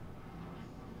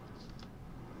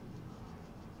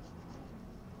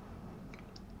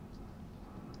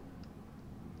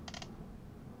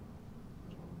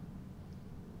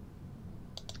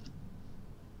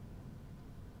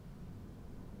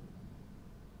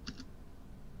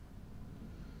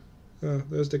 Ah,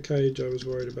 there's the cage I was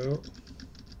worried about.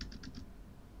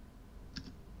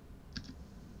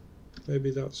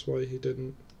 Maybe that's why he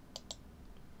didn't.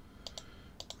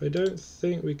 I don't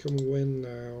think we can win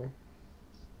now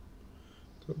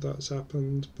that that's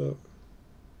happened, but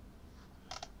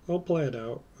I'll play it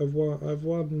out. I've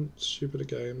won stupider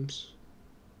games.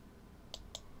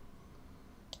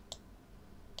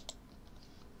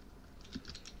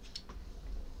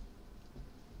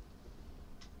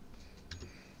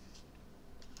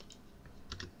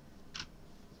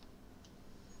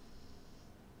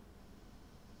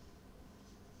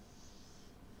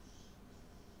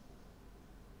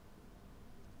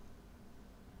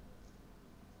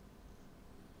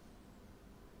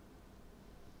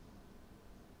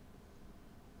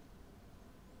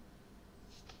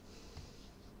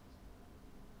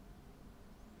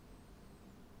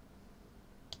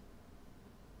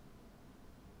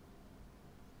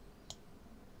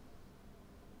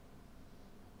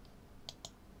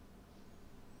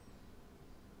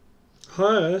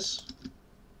 Highest?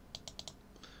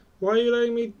 Why are you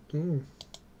letting me...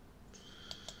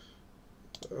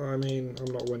 I mean,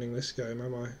 I'm not winning this game,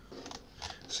 am I?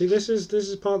 See, this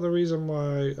is part of the reason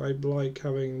why I like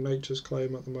having Nature's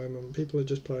Claim at the moment. People are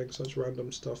just playing such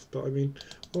random stuff, but I mean,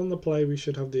 on the play we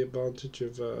should have the advantage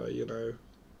of, you know,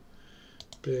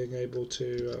 being able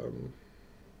to...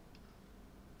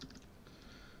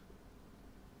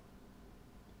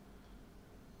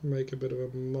 make a bit of a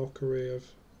mockery of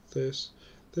this.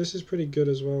 This is pretty good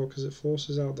as well because it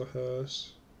forces out the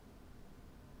hearse,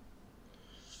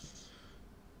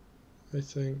 I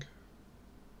think.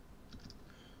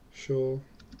 Sure.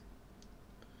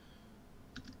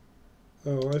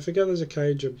 Oh, I forget there's a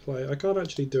cage in play. I can't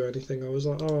actually do anything. I was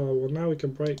like, oh, well now we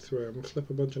can break through it and flip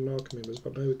a bunch of Narcomoebas,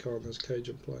 but no we can't, there's a cage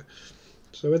in play.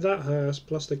 So with that hearse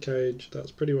plus the cage,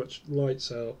 that's pretty much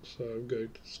lights out, so I'm going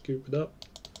to scoop it up.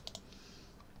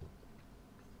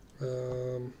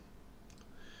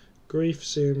 Grief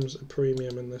seems a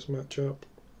premium in this matchup.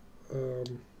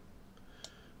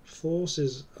 Force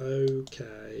is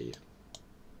okay.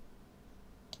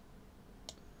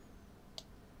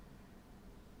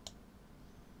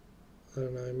 I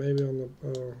don't know, maybe on the...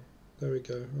 oh, there we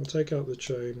go. I'll take out the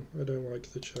chain. I don't like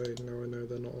the chain, now I know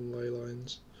they're not on ley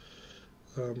lines.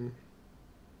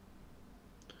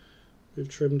 We've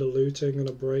trimmed a looting and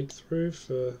a breakthrough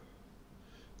for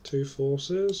 2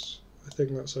 forces. I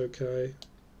think that's okay.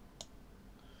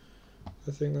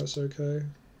 I think that's okay.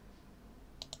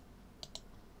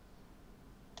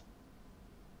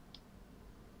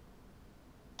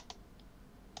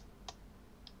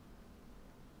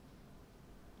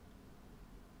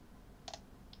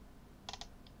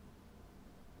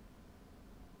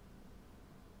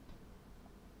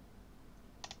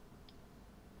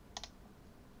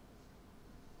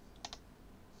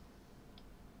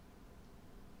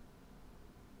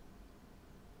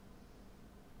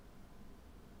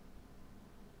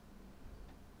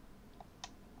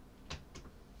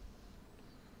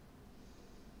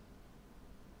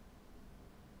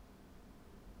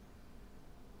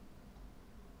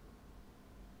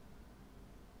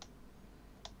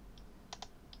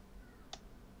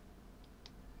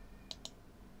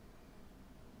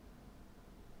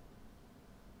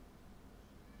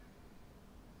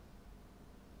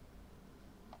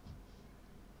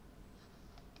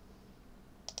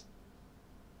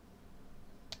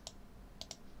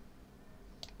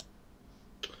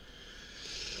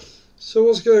 So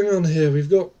what's going on here? We've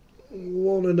got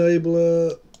 1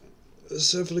 enabler,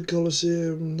 Cephalid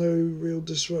Coliseum, no real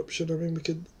disruption. I mean, we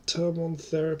could turn 1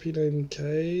 therapy named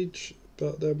Cage,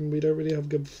 but then we don't really have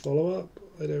good follow-up.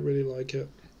 I don't really like it.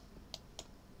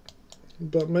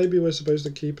 But maybe we're supposed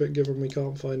to keep it given we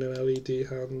can't find an LED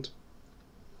hand.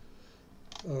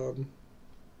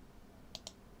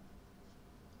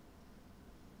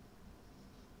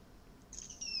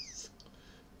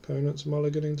 Opponent's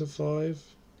mulliganing to 5.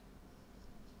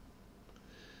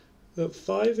 At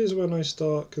 5 is when I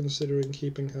start considering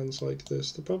keeping hands like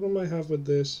this. The problem I have with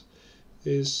this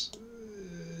is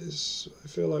I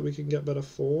feel like we can get better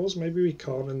 4s. Maybe we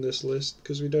can't in this list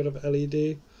because we don't have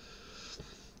LED.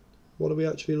 What are we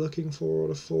actually looking for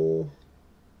on a 4?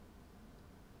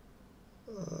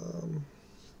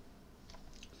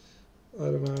 I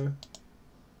don't know.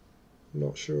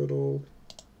 Not sure at all.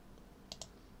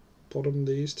 Bottom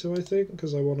these 2, I think,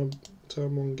 because I want to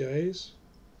turn 1 gaze.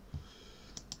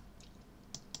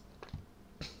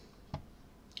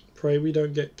 Pray we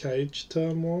don't get caged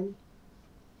turn 1.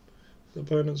 The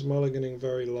opponent's mulliganing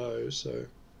very low, so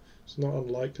it's not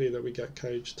unlikely that we get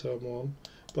caged turn 1.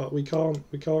 But we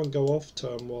can't go off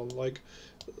turn 1. Like,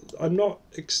 I'm not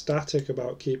ecstatic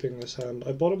about keeping this hand.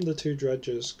 I bottomed the 2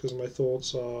 dredges because my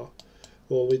thoughts are,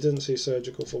 well, we didn't see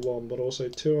surgical for 1, but also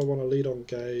 2, I want to lead on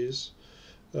gaze.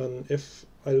 And if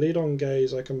I lead on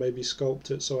gaze, I can maybe sculpt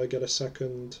it so I get a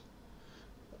second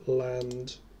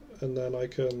land, and then I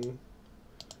can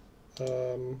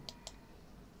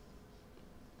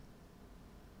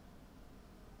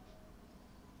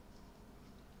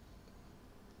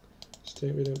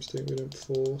stink we don't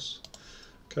force.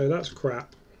 Okay, that's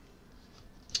crap,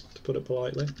 to put it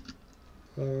politely.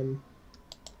 We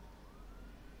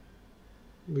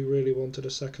really wanted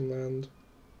a second land.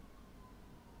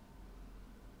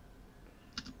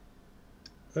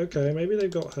 Okay, maybe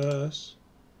they've got hearse.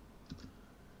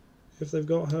 If they've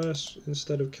got hearse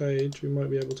instead of cage, we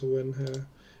might be able to win here.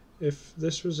 If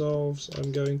this resolves,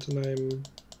 I'm going to name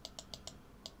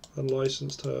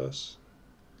unlicensed hearse.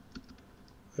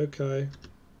 Okay.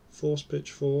 Force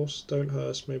pitch force. Don't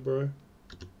hearse me, bro.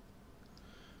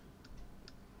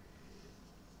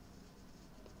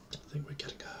 I think we're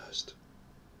getting hearsed.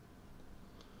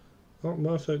 Oh,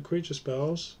 Merfolk creature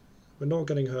spells. We're not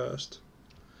getting hearsed.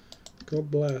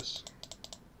 God bless.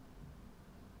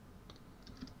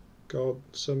 God,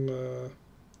 some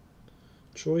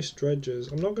choice dredges.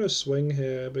 I'm not going to swing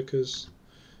here because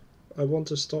I want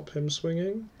to stop him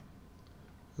swinging,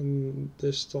 and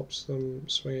this stops them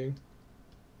swinging.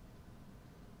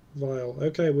 Vile.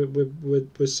 Okay,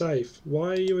 we're safe.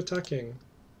 Why are you attacking?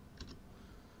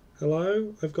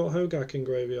 Hello? I've got Hogak in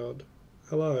graveyard.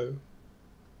 Hello?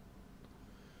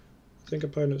 I think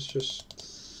opponent's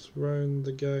just thrown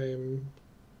the game.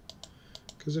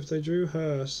 Because if they drew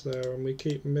hearse there and we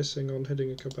keep missing on hitting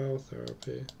a Cabal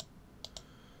therapy,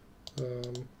 We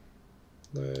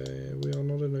are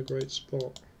not in a great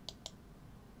spot.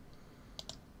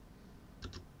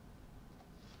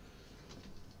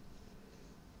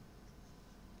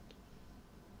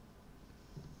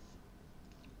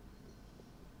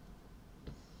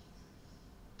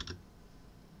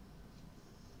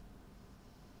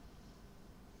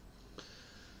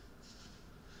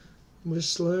 We're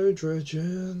slow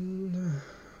dredging.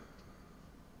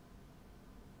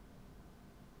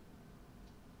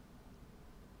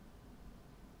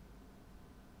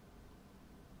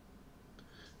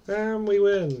 And we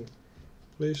win.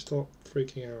 Please stop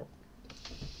freaking out.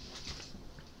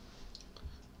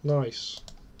 Nice.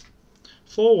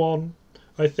 4-1.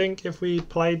 I think if we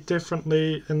played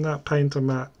differently in that painter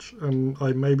match and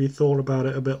I maybe thought about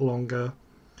it a bit longer,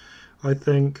 I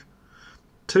think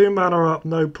 2 mana up,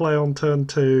 no play on turn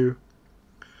 2,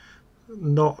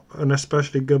 not an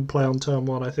especially good play on turn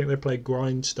 1. I think they play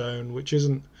Grindstone, which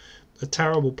isn't a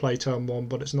terrible play turn 1,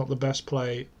 but it's not the best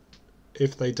play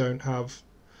if they don't have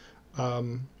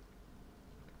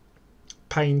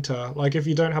Painter. Like, if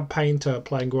you don't have Painter,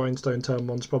 playing Grindstone turn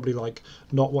 1's probably like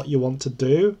not what you want to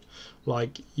do.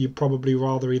 Like, you'd probably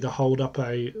rather either hold up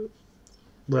a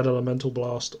Red Elemental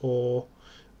Blast or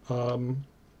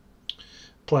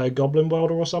play a Goblin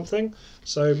Welder or something.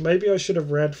 So maybe I should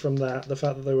have read from that, the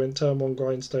fact that they went turn 1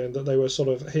 Grindstone, that they were sort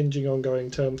of hinging on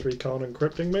going turn 3 Karn and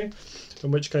crypting me,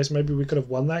 in which case maybe we could have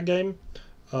won that game.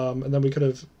 And then we could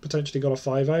have potentially got a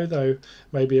 5-0, though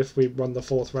maybe if we won the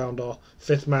 4th round, our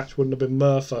 5th match wouldn't have been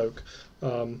Merfolk.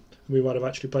 We might have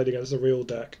actually played against the real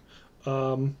deck.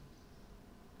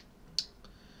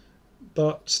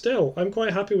 But still, I'm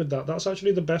quite happy with that. That's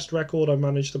actually the best record I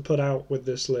managed to put out with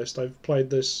this list. I've played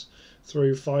this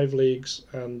through 5 leagues,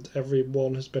 and every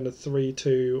one has been a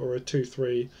 3-2 or a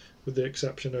 2-3, with the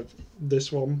exception of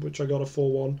this one, which I got a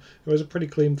 4-1. It was a pretty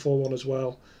clean 4-1 as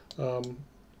well.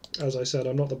 As I said,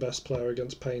 I'm not the best player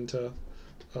against Painter.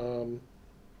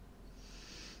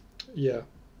 Yeah.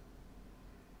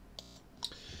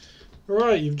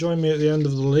 Alright, you've joined me at the end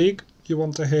of the league. You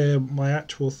want to hear my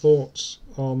actual thoughts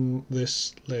on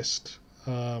this list.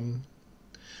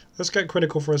 Let's get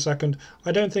critical for a second.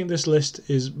 I don't think this list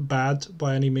is bad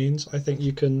by any means. I think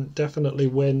you can definitely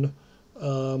win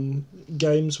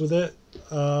games with it.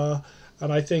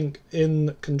 And I think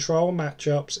in control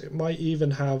matchups, it might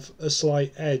even have a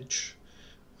slight edge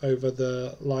over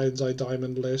the Lion's Eye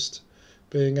Diamond list.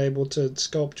 Being able to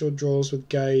sculpt your draws with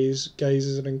Gaze. Gaze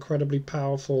is an incredibly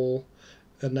powerful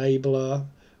enabler.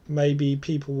 Maybe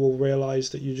people will realise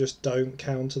that you just don't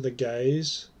counter the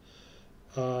Gaze.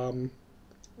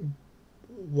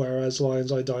 Whereas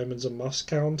Lion's Eye Diamond's a must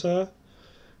counter.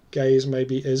 Gaze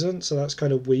maybe isn't, so that's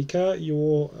kind of weaker.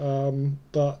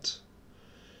 But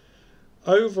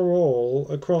overall,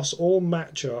 across all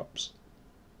matchups,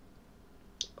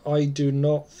 I do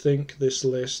not think this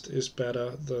list is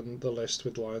better than the list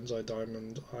with Lion's Eye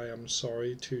Diamond. I am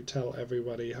sorry to tell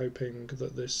everybody, hoping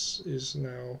that this is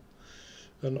now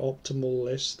an optimal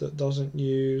list that doesn't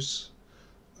use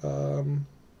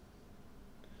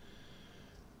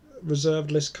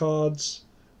reserved list cards.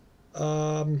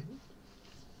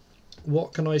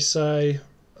 What can I say?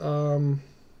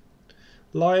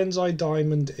 Lion's Eye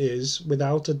Diamond is,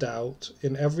 without a doubt,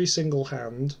 in every single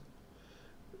hand,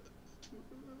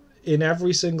 in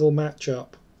every single matchup,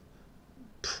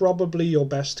 probably your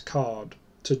best card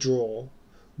to draw.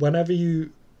 Whenever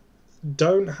you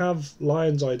don't have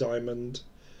Lion's Eye Diamond,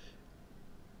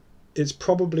 it's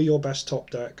probably your best top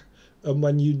deck. And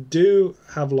when you do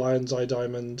have Lion's Eye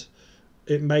Diamond,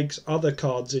 it makes other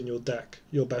cards in your deck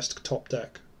your best top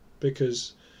deck,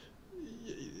 because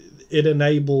it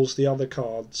enables the other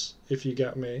cards, if you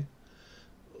get me.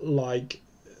 Like,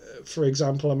 for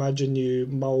example, imagine you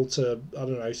mull to, I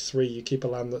don't know, 3, you keep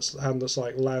a hand that's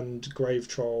like Land, Grave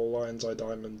Troll, Lion's Eye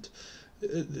Diamond.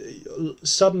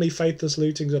 Suddenly Faithless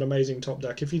Looting's an amazing top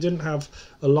deck. If you didn't have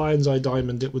a Lion's Eye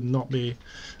Diamond, it would not be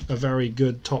a very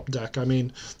good top deck. I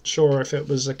mean, sure, if it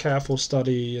was a Careful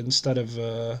Study instead of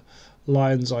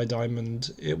Lion's Eye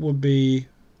Diamond, it would be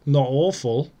not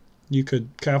awful. You could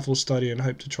Careful Study and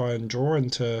hope to try and draw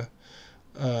into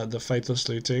the Faithless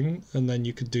Looting, and then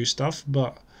you could do stuff,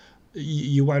 but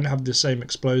you won't have the same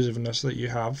explosiveness that you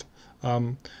have.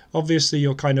 Obviously,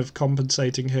 you're kind of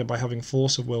compensating here by having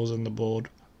Force of Wills in the board.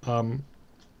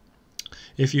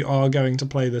 If you are going to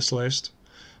play this list,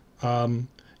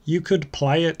 you could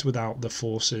play it without the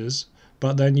Forces,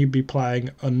 but then you'd be playing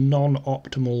a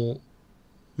non-optimal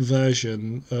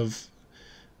version of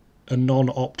a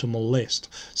non-optimal list.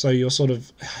 So you're sort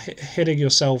of hitting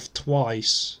yourself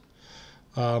twice.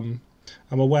 And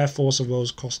I'm aware Force of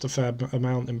Wills cost a fair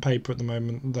amount in paper at the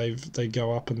moment. They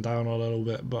go up and down a little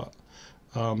bit, but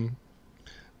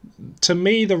to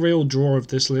me the real draw of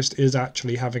this list is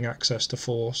actually having access to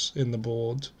Force in the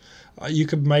board. You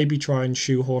could maybe try and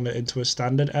shoehorn it into a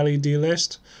standard LED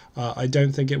list. I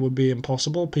don't think it would be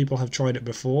impossible. People have tried it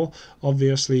before.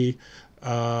 Obviously,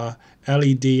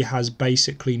 LED has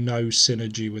basically no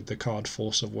synergy with the card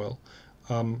Force of Will.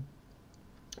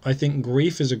 I think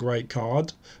Grief is a great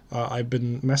card. I've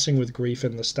been messing with Grief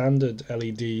in the standard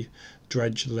LED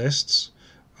Dredge lists,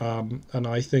 and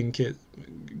I think it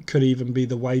could even be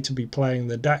the way to be playing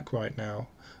the deck right now.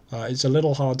 It's a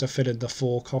little hard to fit in the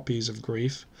 4 copies of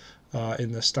Grief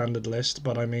in the standard list,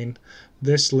 but I mean,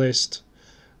 this list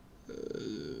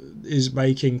is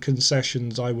making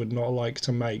concessions I would not like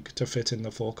to make to fit in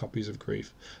the 4 copies of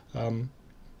Grief.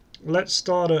 Let's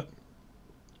start at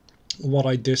what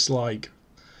I dislike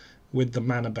with the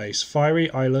mana base. Fiery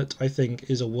Islet, I think,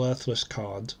 is a worthless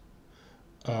card.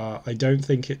 I don't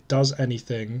think it does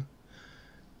anything.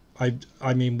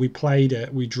 I mean, we played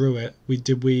it, we drew it.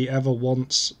 Did we ever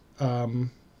once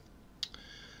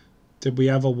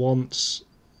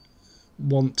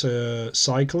want to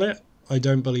cycle it? I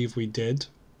don't believe we did.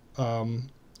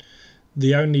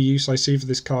 The only use I see for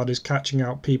this card is catching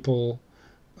out people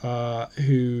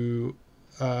who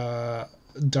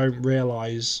don't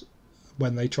realise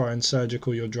when they try and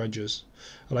surgical your dredges.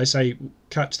 And I say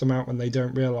catch them out when they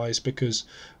don't realise, because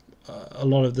a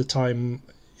lot of the time,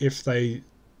 if they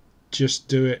just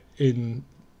do it in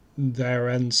their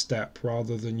end step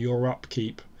rather than your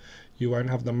upkeep, you won't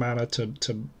have the mana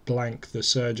to blank the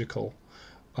surgical.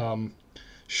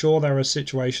 Sure, there are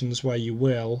situations where you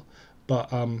will,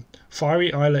 but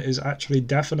Fiery Islet is actually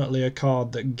definitely a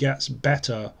card that gets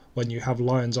better when you have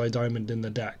Lion's Eye Diamond in the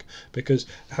deck, because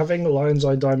having Lion's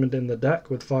Eye Diamond in the deck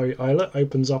with Fiery Islet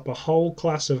opens up a whole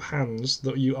class of hands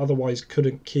that you otherwise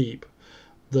couldn't keep,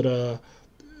 that are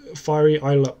Fiery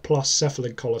Islet plus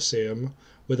Cephalid Colosseum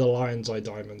with a Lion's Eye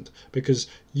Diamond, because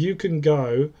you can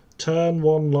go turn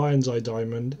 1 Lion's Eye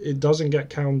Diamond, it doesn't get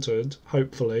countered,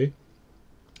 hopefully,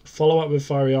 follow up with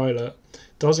Fiery Islet,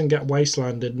 doesn't get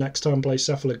wastelanded, next turn play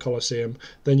Cephalid Colosseum,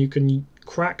 then you can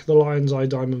crack the Lion's Eye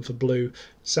Diamond for blue,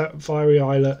 Fiery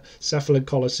Islet, Cephalid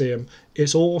Colosseum.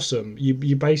 It's awesome.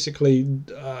 You basically,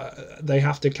 they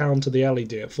have to counter the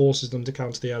LED. It forces them to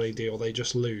counter the LED, or they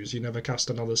just lose. You never cast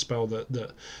another spell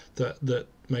that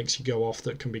makes you go off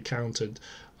that can be countered.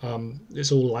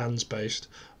 It's all lands based.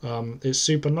 It's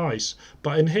super nice.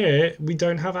 But in here, we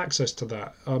don't have access to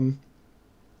that.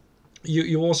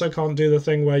 You also can't do the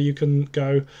thing where you can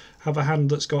go have a hand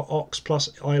that's got Ox plus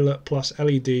Islet plus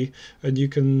LED, and you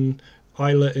can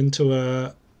Islet into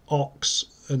a Ox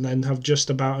and then have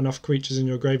just about enough creatures in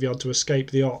your graveyard to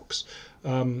escape the Ox,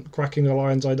 cracking the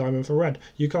Lion's Eye Diamond for red.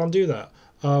 You can't do that.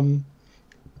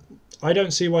 I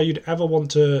don't see why you'd ever want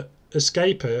to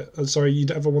escape it. You'd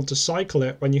ever want to cycle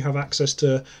it when you have access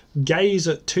to Gaze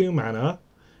at 2 mana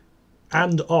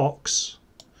and Ox,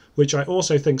 which I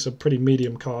also think is a pretty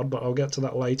medium card, but I'll get to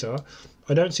that later.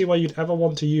 I don't see why you'd ever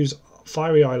want to use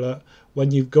Fiery Islet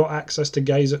when you've got access to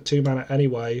Gaze at 2 mana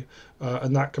anyway,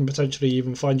 and that can potentially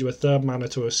even find you a 3rd mana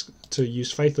to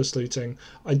use Faithless Looting.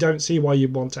 I don't see why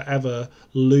you'd want to ever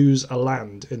lose a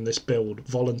land in this build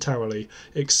voluntarily,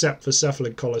 except for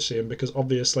Cephalid Colosseum, because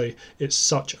obviously it's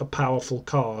such a powerful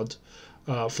card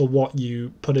for what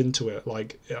you put into it.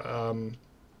 Like,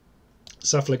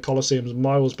 Cephalid Colosseum's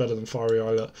miles better than Fiery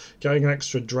Islet. Getting an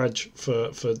extra dredge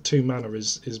for 2 mana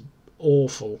is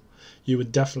awful. You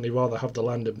would definitely rather have the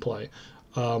land in play.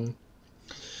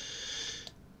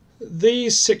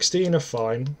 These 16 are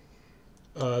fine.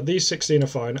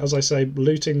 As I say,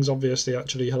 looting's obviously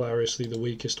actually hilariously the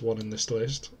weakest one in this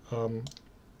list.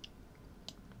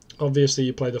 Obviously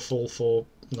you play the full 4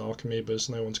 Narcomoebas,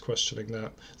 no one's questioning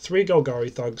that. 3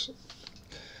 Golgari Thugs.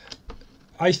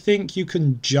 I think you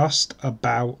can just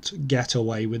about get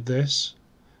away with this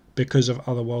because of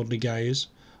Otherworldly Gaze,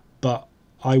 but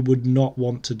I would not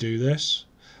want to do this.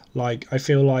 Like, I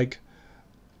feel like...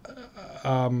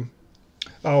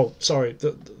 oh, sorry.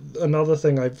 Another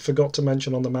thing I forgot to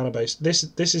mention on the mana base. This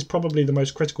is probably the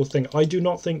most critical thing. I do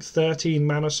not think 13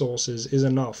 mana sources is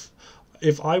enough.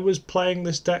 If I was playing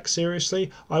this deck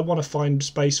seriously, I want to find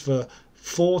space for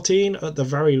 14 at the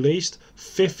very least,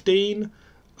 15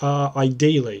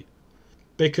 ideally,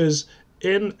 because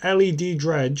in LED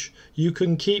Dredge you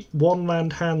can keep 1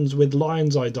 land hands with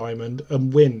Lion's Eye Diamond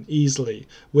and win easily.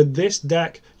 With this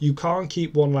deck you can't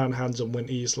keep 1 land hands and win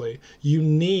easily. You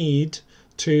need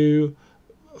to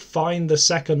find the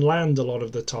second land a lot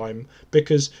of the time,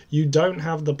 because you don't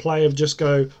have the play of just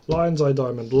go Lion's Eye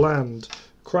Diamond, land,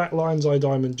 crack Lion's Eye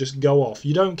Diamond, just go off.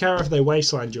 You don't care if they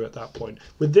wasteland you at that point.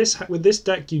 With this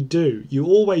deck you do. You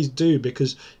always do,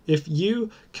 because if you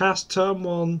cast turn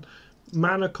 1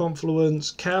 Mana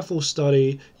Confluence, Careful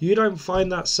Study, you don't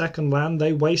find that second land,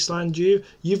 they wasteland you,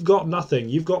 you've got nothing.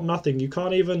 You've got nothing. You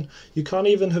can't even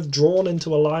have drawn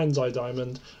into a Lion's Eye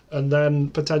Diamond and then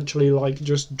potentially like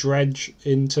just dredge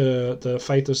into the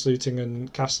Faithless Looting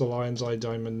and cast the Lion's Eye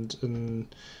Diamond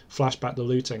and flashback the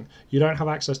looting. You don't have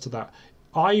access to that.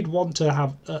 I'd want to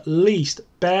have at least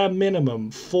bare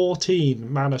minimum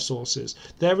 14 mana sources.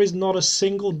 There is not a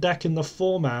single deck in the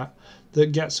format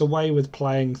that gets away with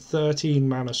playing 13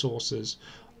 mana sources.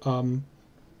 Lion's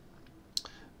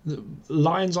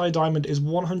Eye Diamond is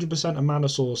 100% a mana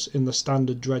source in the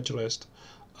standard dredge list.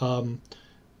 13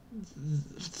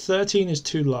 is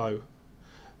too low.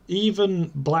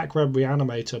 Even Black Red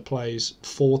Reanimator plays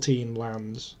 14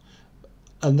 lands,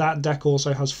 and that deck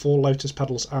also has 4 Lotus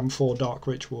Petals and 4 Dark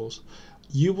Rituals.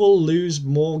 You will lose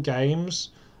more games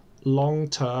long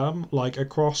term, like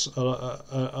across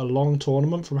a long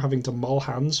tournament, from having to mull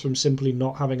hands from simply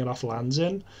not having enough lands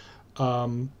in,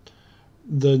 than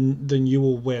you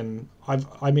will win.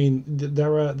 I mean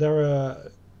there are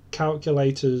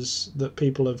calculators that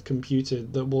people have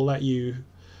computed that will let you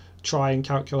try and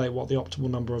calculate what the optimal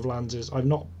number of lands is. I've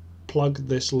not plugged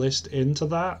this list into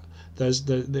that.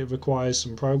 It requires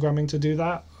some programming to do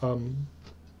that.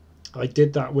 I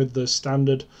did that with the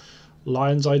standard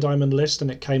Lion's Eye Diamond list, and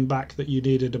it came back that you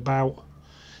needed about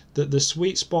the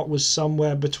sweet spot was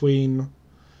somewhere between,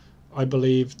 I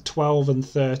believe, 12 and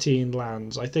 13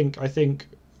 lands. I think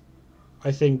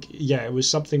yeah, it was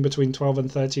something between 12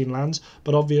 and 13 lands,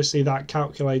 but obviously that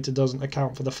calculator doesn't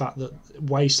account for the fact that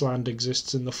wasteland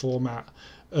exists in the format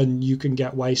and you can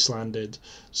get wastelanded.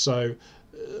 So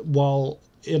while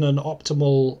in an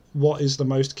optimal what is the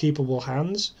most keepable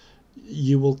hands,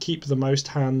 you will keep the most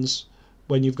hands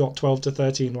when you've got 12 to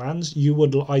 13 lands. You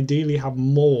would ideally have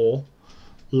more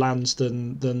lands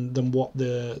than what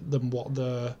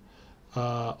the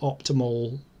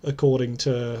optimal, according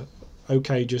to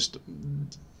just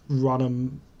run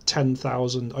them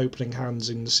 10,000 opening hands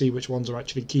and see which ones are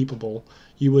actually keepable.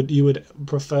 You would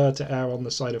prefer to err on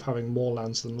the side of having more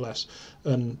lands than less,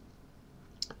 and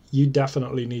you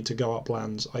definitely need to go up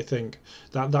lands. I think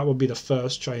that would be the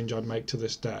first change I'd make to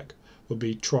this deck, would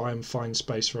be try and find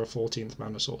space for a 14th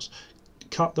mana source.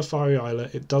 Cut the Fiery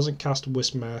Islet. It doesn't cast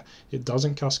Wismare, it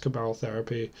doesn't cast Cabal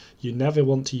Therapy, you never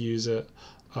want to use it.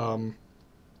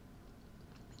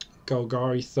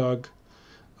 Golgari Thug,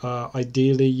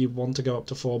 ideally you want to go up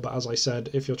to 4, but as I said,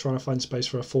 if you're trying to find space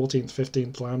for a 14th,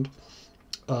 15th land,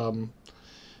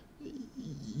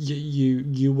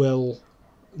 you will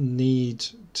need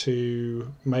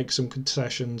to make some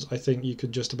concessions. I think you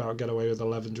could just about get away with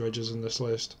 11 dredges in this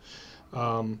list.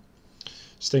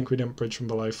 Stinkweed Imp Bridge from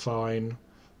below, fine.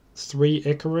 3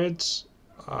 Icarids.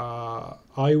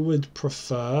 I would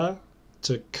prefer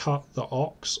to cut the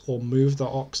Ox or move the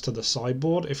Ox to the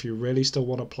sideboard if you really still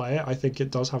want to play it. I think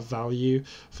it does have value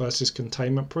versus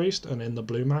Containment Priest and in the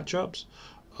blue matchups,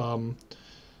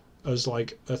 as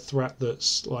like a threat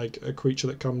that's like a creature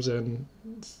that comes in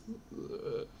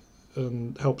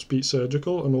and helps beat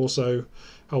Surgical and also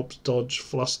helps dodge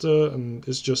Fluster, and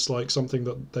is just like something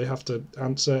that they have to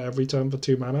answer every turn for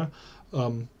 2 mana.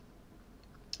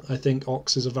 I think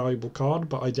Ox is a valuable card,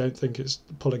 but I don't think it's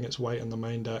pulling its weight in the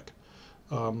main deck.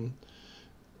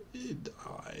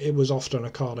 It was often a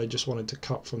card I just wanted to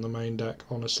cut from the main deck,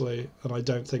 honestly, and I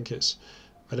don't think it's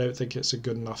a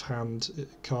good enough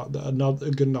card,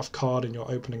 a good enough card in your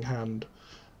opening hand.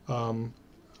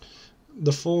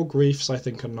 The 4 Griefs I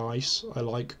think are nice. I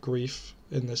like Grief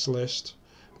in this list.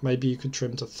 Maybe you could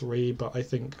trim to 3, but I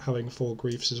think having 4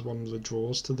 Griefs is one of the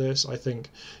draws to this. I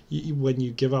think when you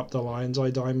give up the Lion's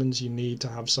Eye Diamonds, you need to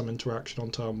have some interaction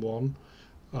on turn 1,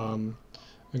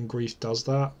 and Grief does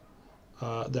that.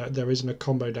 There isn't a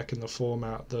combo deck in the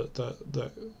format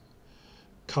that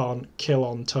can't kill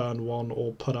on turn 1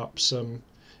 or put up some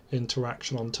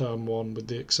interaction on turn 1, with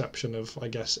the exception of, I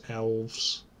guess,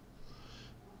 Elves.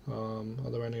 Are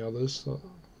there any others?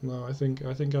 No, I think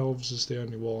Elves is the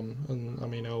only one, and I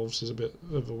mean Elves is a bit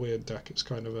of a weird deck. It's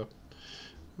kind of a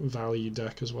value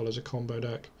deck as well as a combo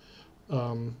deck.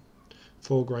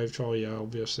 4 Grave Troll, yeah,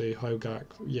 obviously. Hogak,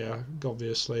 yeah,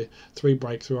 obviously. 3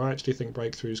 Breakthrough, I actually think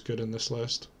Breakthrough is good in this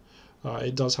list.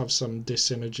 It does have some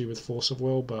dyssynergy with Force of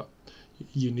Will, but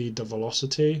you need the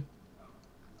velocity.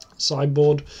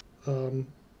 Sideboard,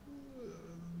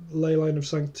 Leyline of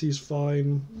Sanctity is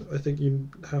fine. I think you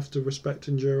have to respect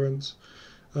Endurance.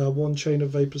 1 Chain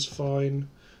of Vapor's fine.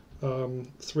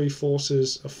 3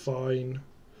 Forces are fine.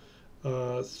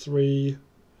 3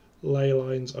 Ley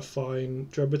lines are fine.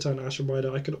 Dread Return Ashen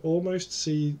Rider. I could almost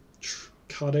see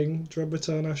cutting Dread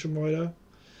Return Ashen Rider.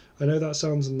 I know that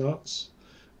sounds nuts,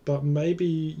 but maybe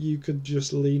you could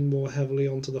just lean more heavily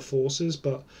onto the forces.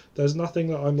 But there's nothing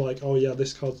that I'm like, oh yeah,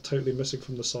 this card's totally missing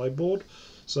from the sideboard.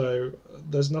 So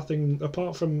there's nothing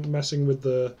apart from messing with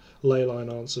the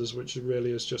leyline answers, which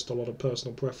really is just a lot of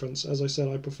personal preference. As I said,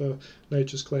 I prefer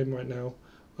Nature's Claim right now.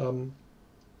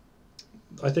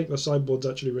 I think the sideboard's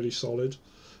actually really solid.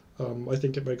 I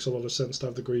think it makes a lot of sense to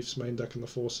have the Griefs main deck and the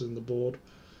forces in the board.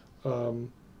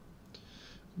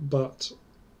 But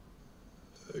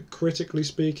critically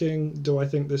speaking, do I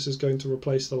think this is going to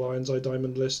replace the Lion's Eye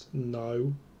Diamond list?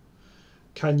 No.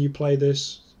 Can you play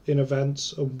this in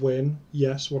events and win?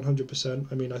 Yes,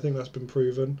 100%. I mean, I think that's been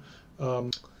proven.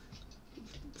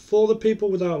 For the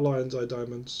people without Lion's Eye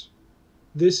Diamonds,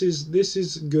 this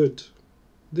is good.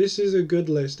 This is a good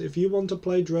list. If you want to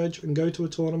play Dredge and go to a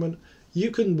tournament, you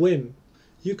can win.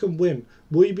 You can win.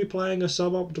 Will you be playing a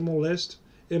suboptimal list?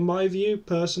 In my view,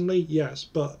 personally, yes.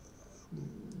 But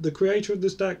the creator of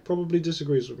this deck probably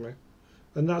disagrees with me,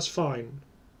 and that's fine.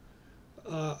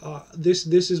 This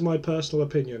is my personal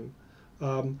opinion.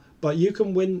 But you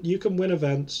can win. You can win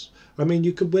events. I mean,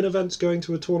 you could win events going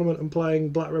to a tournament and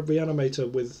playing Black Red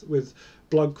Reanimator with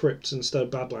Blood Crypts instead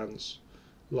of Badlands.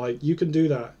 Like, you can do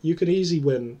that. You could easily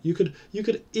win. You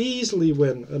could easily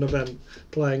win an event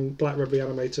playing Black Red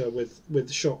Reanimator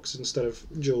with Shocks instead of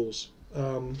Jewels.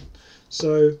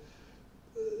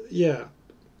 Yeah,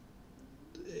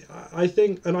 I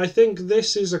think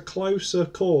this is a closer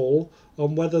call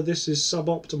on whether this is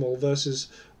suboptimal versus.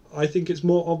 I think it's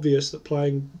more obvious that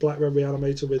playing Black Red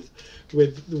Reanimator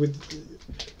with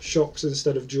Shocks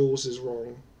instead of Jewels is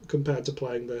wrong compared to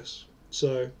playing this.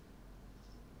 So,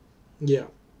 yeah.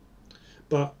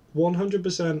 But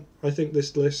 100%, I think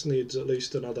this list needs at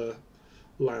least another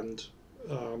land.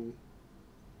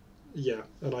 Yeah,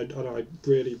 and I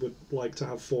really would like to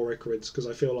have 4 Ichorids, because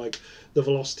I feel like the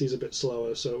velocity is a bit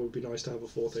slower, so it would be nice to have a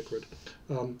 4th Ichorid.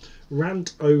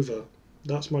 Rant over.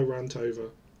 That's my rant over.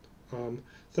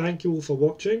 Thank you all for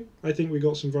watching. I think we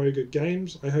got some very good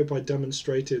games. I hope I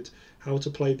demonstrated how to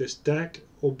play this deck,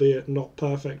 albeit not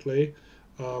perfectly.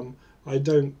 I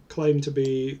don't claim to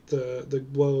be the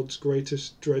world's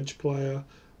greatest Dredge player.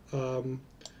 I'm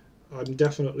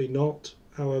definitely not.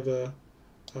 However,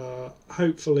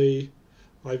 hopefully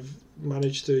I've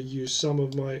managed to use some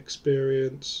of my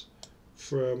experience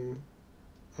from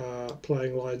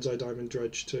playing Lion's Eye Diamond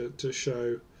Dredge to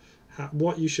show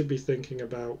what you should be thinking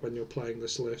about when you're playing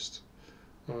this list,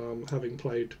 having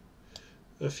played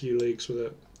a few leagues with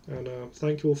it. And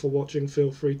thank you all for watching.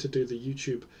 Feel free to do the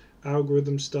YouTube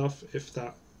algorithm stuff if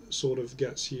that sort of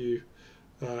gets you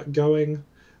going.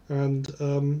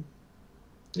 And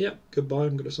yeah, goodbye.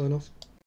 I'm going to sign off.